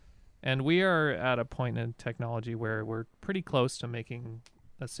 and we are at a point in technology where we're pretty close to making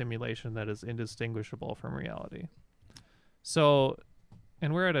a simulation that is indistinguishable from reality. So,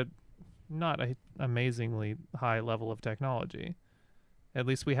 and we're at a not a amazingly high level of technology. At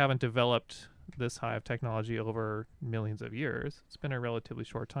least we haven't developed this high of technology over millions of years. It's been a relatively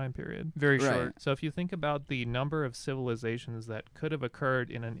short time period. Very Right. short. So if you think about the number of civilizations that could have occurred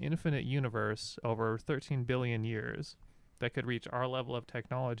in an infinite universe over 13 billion years that could reach our level of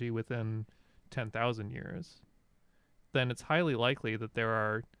technology within 10,000 years, then it's highly likely that there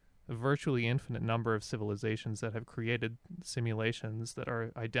are a virtually infinite number of civilizations that have created simulations that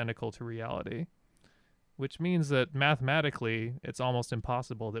are identical to reality, which means that mathematically it's almost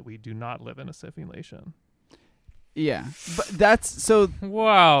impossible that we do not live in a simulation. Yeah. But that's so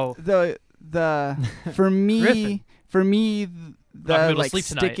Wow. the for me Griffin. the Not gonna be able to like sleep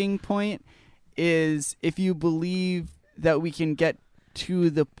tonight. sticking point is if you believe that we can get to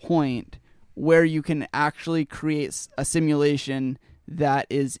the point where you can actually create a simulation that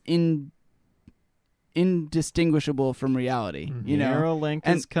is indistinguishable from reality, you know. Neuralink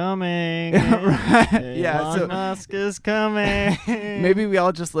And- is coming. Right. Yeah, Elon so Musk is coming. maybe we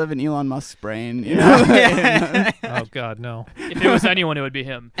all just live in Elon Musk's brain, you know. Oh God, no. If it was anyone, it would be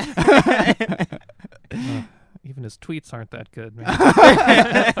him. Even his tweets aren't that good, man.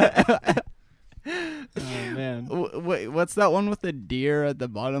 Oh man. Wait, what's that one with the deer at the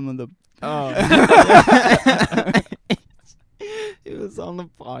bottom of the? Oh. He was on the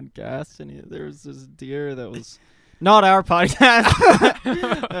podcast, and there was this deer that was not our podcast.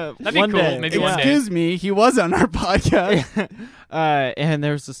 That'd be one cool, day. maybe one day. Excuse me, he was on our podcast. And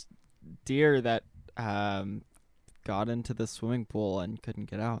there's this deer that got into the swimming pool and couldn't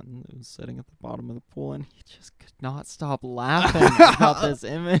get out, and it was sitting at the bottom of the pool, and he just could not stop laughing about this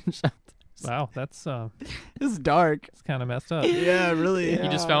image. Wow, that's It's dark. it's kind of messed up. Yeah, really. He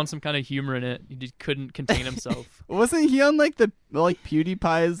just found some kind of humor in it. He just couldn't contain himself. Wasn't he on like the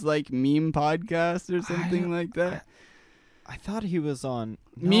PewDiePie's like meme podcast or something like that? I thought he was on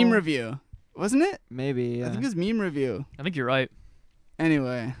Meme no, review, wasn't it? Maybe. I think it was meme review. I think you're right.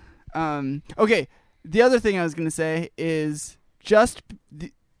 Anyway, okay. The other thing I was gonna say is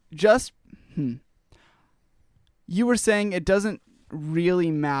you were saying it doesn't really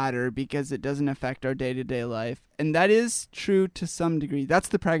matter because it doesn't affect our day-to-day life, and that is true to some degree. That's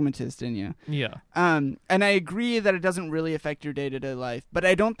the pragmatist in you. Yeah. And I agree that it doesn't really affect your day-to-day life, but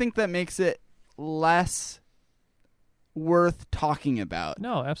I don't think that makes it less worth talking about.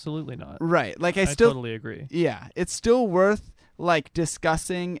 No, absolutely not. Right. Like I I still totally agree. yeah, it's still worth like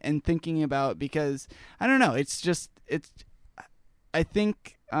discussing and thinking about because I don't know, it's I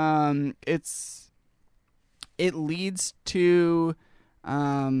think it leads to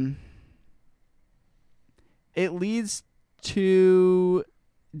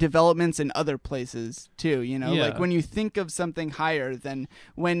developments in other places too, you know, Yeah. like when you think of something higher than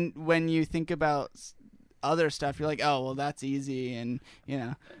when you think about other stuff, you're like, oh well, that's easy, and you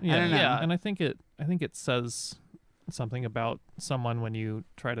know, Yeah, I don't know. Yeah. And I think it says something about someone when you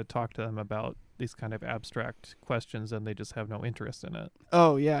try to talk to them about these kind of abstract questions and they just have no interest in it.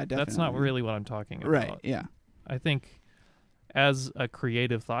 Oh yeah, definitely. That's not really what I'm talking about. right. Yeah. I think as a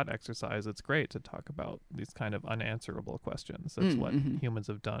creative thought exercise, it's great to talk about these kind of unanswerable questions. That's what humans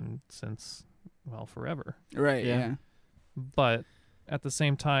have done since, well, forever. Right. Yeah. Yeah. But at the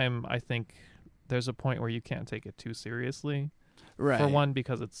same time, I think there's a point where you can't take it too seriously. Right. For one,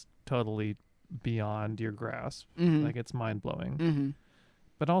 because it's totally beyond your grasp. Mhm. Like, it's mind-blowing. Mm-hmm.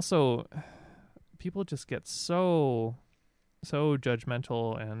 But also, people just get so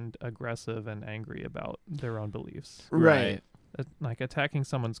judgmental and aggressive and angry about their own beliefs. Right. Like, attacking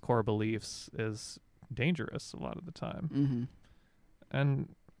someone's core beliefs is dangerous a lot of the time. Mm-hmm.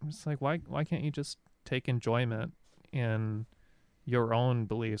 And it's like, why can't you just take enjoyment in your own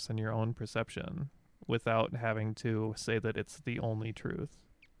beliefs and your own perception without having to say that it's the only truth?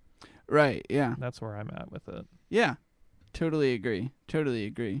 Right. Yeah. That's where I'm at with it. Yeah. Totally agree. Totally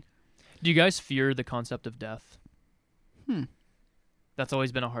agree. Do you guys fear the concept of death? That's That's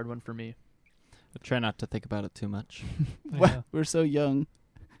always been a hard one for me. I try not to think about it too much. Yeah. We're so young.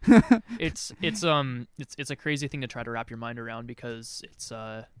 It's a crazy thing to try to wrap your mind around, because it's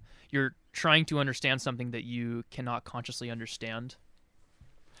you're trying to understand something that you cannot consciously understand.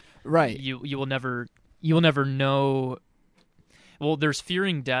 Right. You will never know. Well, there's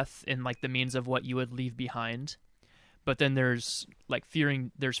fearing death in like the means of what you would leave behind, but then there's like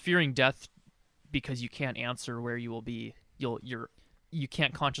fearing death because you can't answer where you will be. You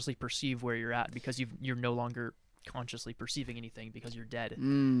can't consciously perceive where you're at because you're no longer consciously perceiving anything because you're dead.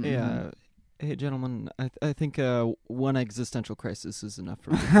 Mm. Yeah. Hey, gentlemen, I think one existential crisis is enough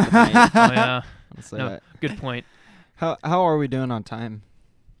for me. For the night. Oh yeah, Honestly, No. Good point. how are we doing on time?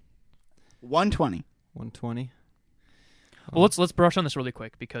 120. 120. Well, let's brush on this really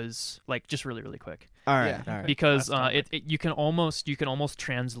quick, because like just really quick, All right, right. All right. because Last topic. you can almost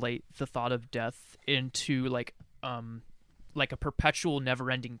translate the thought of death into like a perpetual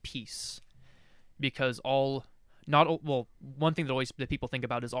never-ending peace, because one thing that people think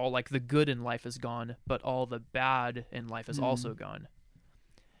about is all like the good in life is gone, but all the bad in life is also gone,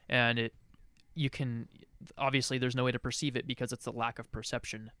 and you can obviously there's no way to perceive it because it's a lack of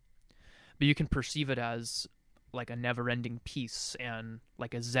perception, but you can perceive it as like a never-ending peace and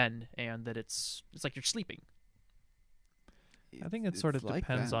like a zen, and that it's like you're sleeping. I think it sort of like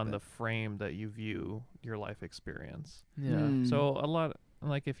depends that, on but- the frame that you view your life experience. Yeah. Mm. So a lot,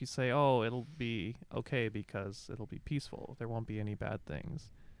 like if you say, oh, it'll be okay because it'll be peaceful, there won't be any bad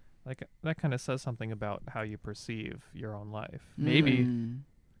things. Like that kind of says something about how you perceive your own life. Maybe.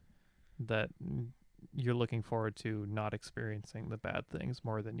 That you're looking forward to not experiencing the bad things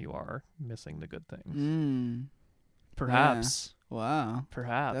more than you are missing the good things. Mm. Perhaps. Wow.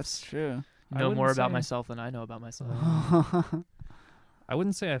 Perhaps. That's true. I know wouldn't more about say- myself than I know about myself. I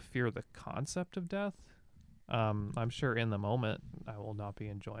wouldn't say I fear the concept of death. I'm sure in the moment I will not be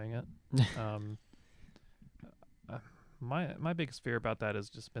enjoying it. My biggest fear about that is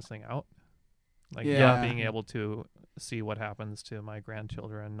just missing out. Like Yeah. not being able to see what happens to my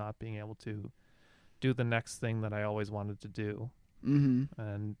grandchildren, not being able to do the next thing that I always wanted to do. Mm-hmm.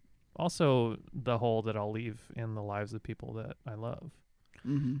 And also the hole that I'll leave in the lives of people that I love.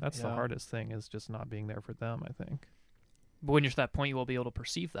 Mm-hmm. That's the Yeah. hardest thing, is just not being there for them, I think. But when you're to that point, you will be able to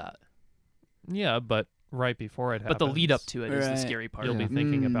perceive that. Yeah, but right before it happens. But the lead up to it is the Right. scary part. You'll Yeah. be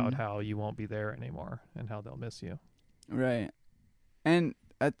thinking about Mm. how you won't be there anymore and how they'll miss you. Right. And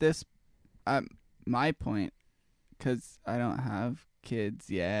at this, my point, because I don't have kids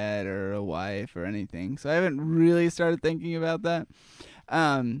yet or a wife or anything, so I haven't really started thinking about that.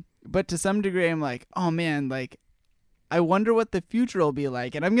 But to some degree, I'm like, oh man, like, I wonder what the future will be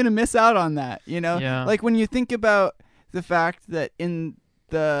like, and I'm gonna miss out on that. You know, Yeah. like when you think about the fact that in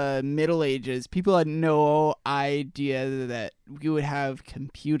the Middle Ages, people had no idea that we would have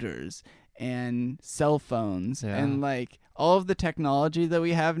computers and cell phones Yeah. and like all of the technology that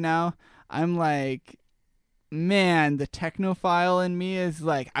we have now. I'm like, man, the technophile in me is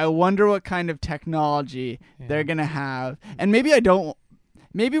like, I wonder what kind of technology they're gonna have. And maybe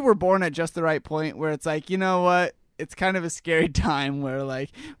maybe we're born at just the right point where it's like, you know what, it's kind of a scary time where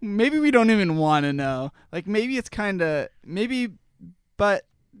like maybe we don't even want to know, like maybe it's kind of but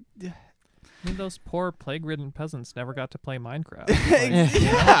I mean, those poor plague-ridden peasants never got to play Minecraft.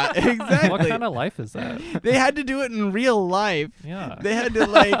 Yeah, exactly. What kind of life is that? They had to do it in real life. Yeah. They had to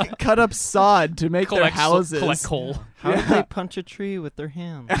like cut up sod to make their houses. collect coal. How did they punch a tree with their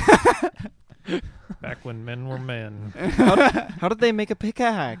hands? Back when men were men. How did they make a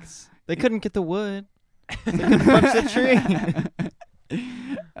pickaxe? They couldn't get the wood. They couldn't punch the tree.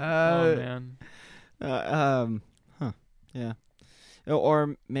 Oh man. Yeah.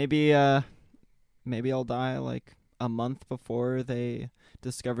 Or maybe I'll die like a month before they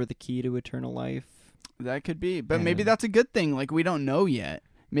discover the key to eternal life. That could be, but maybe And- that's a good thing. Like we don't know yet.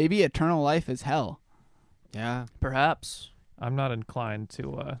 Maybe eternal life is hell. Yeah. Perhaps. I'm not inclined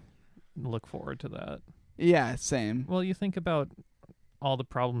to look forward to that. Yeah, same. Well, you think about all the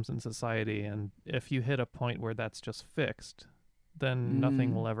problems in society, and if you hit a point where that's just fixed, then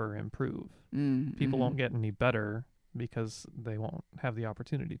nothing Mm. will ever improve. Mm, People mhm. won't get any better because they won't have the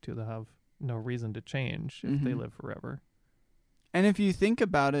opportunity to. They'll have no reason to change if they Mhm. live forever. And if you think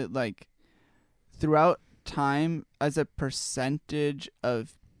about it, like throughout time, as a percentage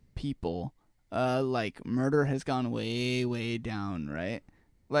of people, like murder has gone way, way down, right?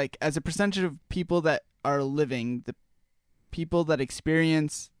 Like as a percentage of people that are living, the people that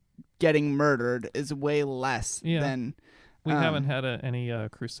experience getting murdered is way less Yeah. than. We haven't had any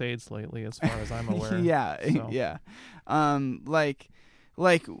crusades lately, as far as I'm aware. Yeah, so. yeah. Like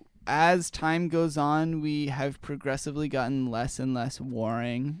as time goes on, we have progressively gotten less and less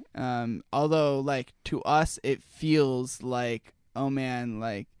warring. Although, like to us, it feels like, oh man,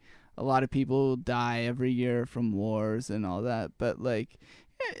 like a lot of people die every year from wars and all that. But like,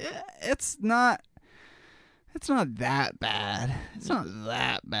 it's not. It's not that bad. It's not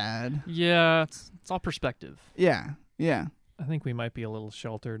that bad. Yeah, it's all perspective. Yeah, yeah. I think we might be a little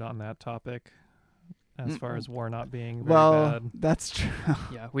sheltered on that topic as far as war not being very Well, bad. that's true.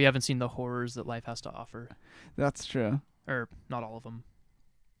 Yeah, we haven't seen the horrors that life has to offer, That's true. or not all of them.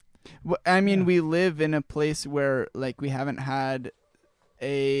 Well, I mean, Yeah. we live in a place where, like, we haven't had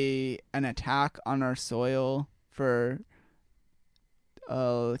an attack on our soil for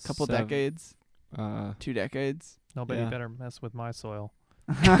a couple decades, 2 decades. Nobody yeah. better mess with my soil.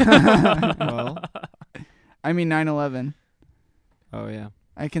 Well, I mean, 9/11. oh yeah.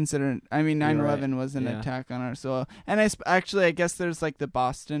 I consider. I mean, You're 9/11 right. was an Yeah. attack on our soil, and actually, I guess there's like the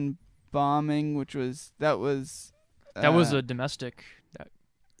Boston bombing, which was That was a domestic.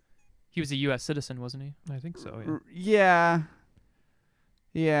 He was a U.S. citizen, wasn't he? I think so, yeah. Yeah.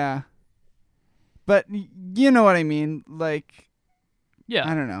 Yeah. But you know what I mean? Like, Yeah.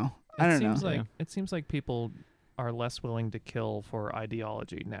 I don't know. I don't know. Yeah. It seems like people are less willing to kill for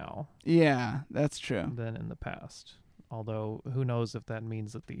ideology now Yeah, that's true. than in the past. Although, who knows if that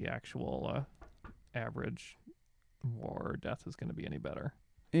means that the actual average war or death is going to be any better.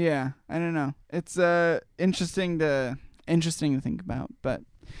 Yeah, I don't know. It's interesting to think about, but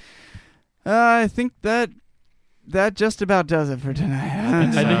I think that just about does it for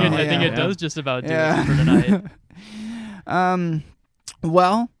tonight. I think it Yeah. does just about do Yeah. it for tonight.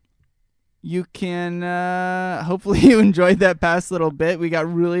 Well, you can hopefully you enjoyed that past little bit. We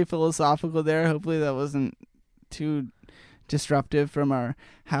got really philosophical there. Hopefully that wasn't too disruptive from our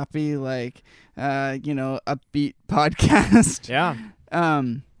happy, like upbeat podcast. Yeah.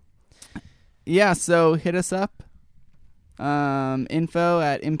 Yeah, so hit us up. Info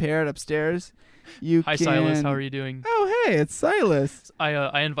at Impaired Upstairs. You Hi, can... Silas. How are you doing? Oh, hey, it's Silas.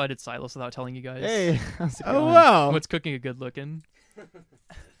 I invited Silas without telling you guys. Hey. How's it Oh, going? wow. What's cooking a good looking?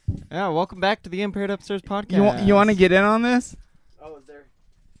 Yeah. Welcome back to the Impaired Upstairs podcast. You want to get in on this? Oh,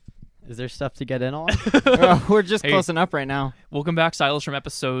 Is there stuff to get in on? we're just Hey. closing up right now. Welcome back, Silas, from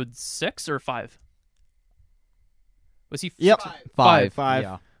episode 6 or 5. Was he? Yep. Five. Five.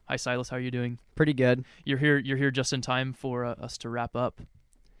 Yeah. Hi, Silas. How are you doing? Pretty good. You're here just in time for us to wrap up.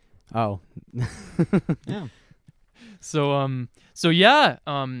 Oh. Yeah. So yeah,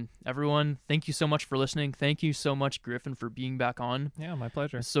 everyone, thank you so much for listening. Thank you so much, Griffin, for being back on. Yeah, my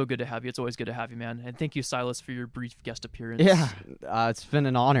pleasure. It's so good to have you. It's always good to have you, man. And thank you, Silas, for your brief guest appearance. Yeah. It's been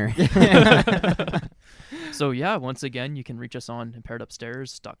an honor. So yeah, once again, you can reach us on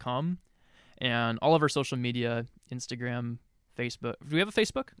impairedupstairs.com and all of our social media, Instagram, Facebook. Do we have a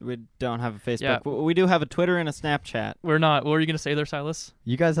Facebook? We don't have a Facebook. Yeah. We do have a Twitter and a Snapchat. We're not. What were you going to say there, Silas?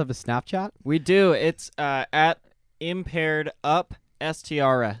 You guys have a Snapchat? We do. It's at Impaired Up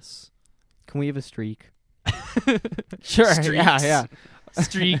STRS. Can we have a streak? Sure. Streaks. Yeah.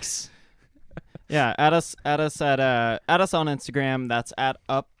 Streaks. Yeah. Add us on Instagram. That's at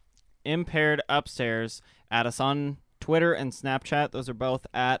Up Impaired Upstairs. Add us on Twitter and Snapchat. Those are both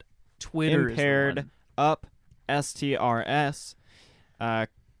at Twitter is the Impaired one. Up STRS.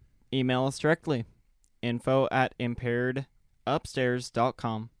 email us directly.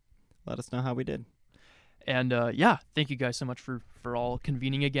 info@impairedupstairs.com. Let us know how we did. And thank you guys so much for all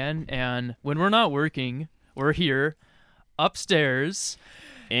convening again. And when we're not working, we're here upstairs.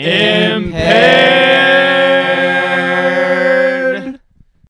 Impaired!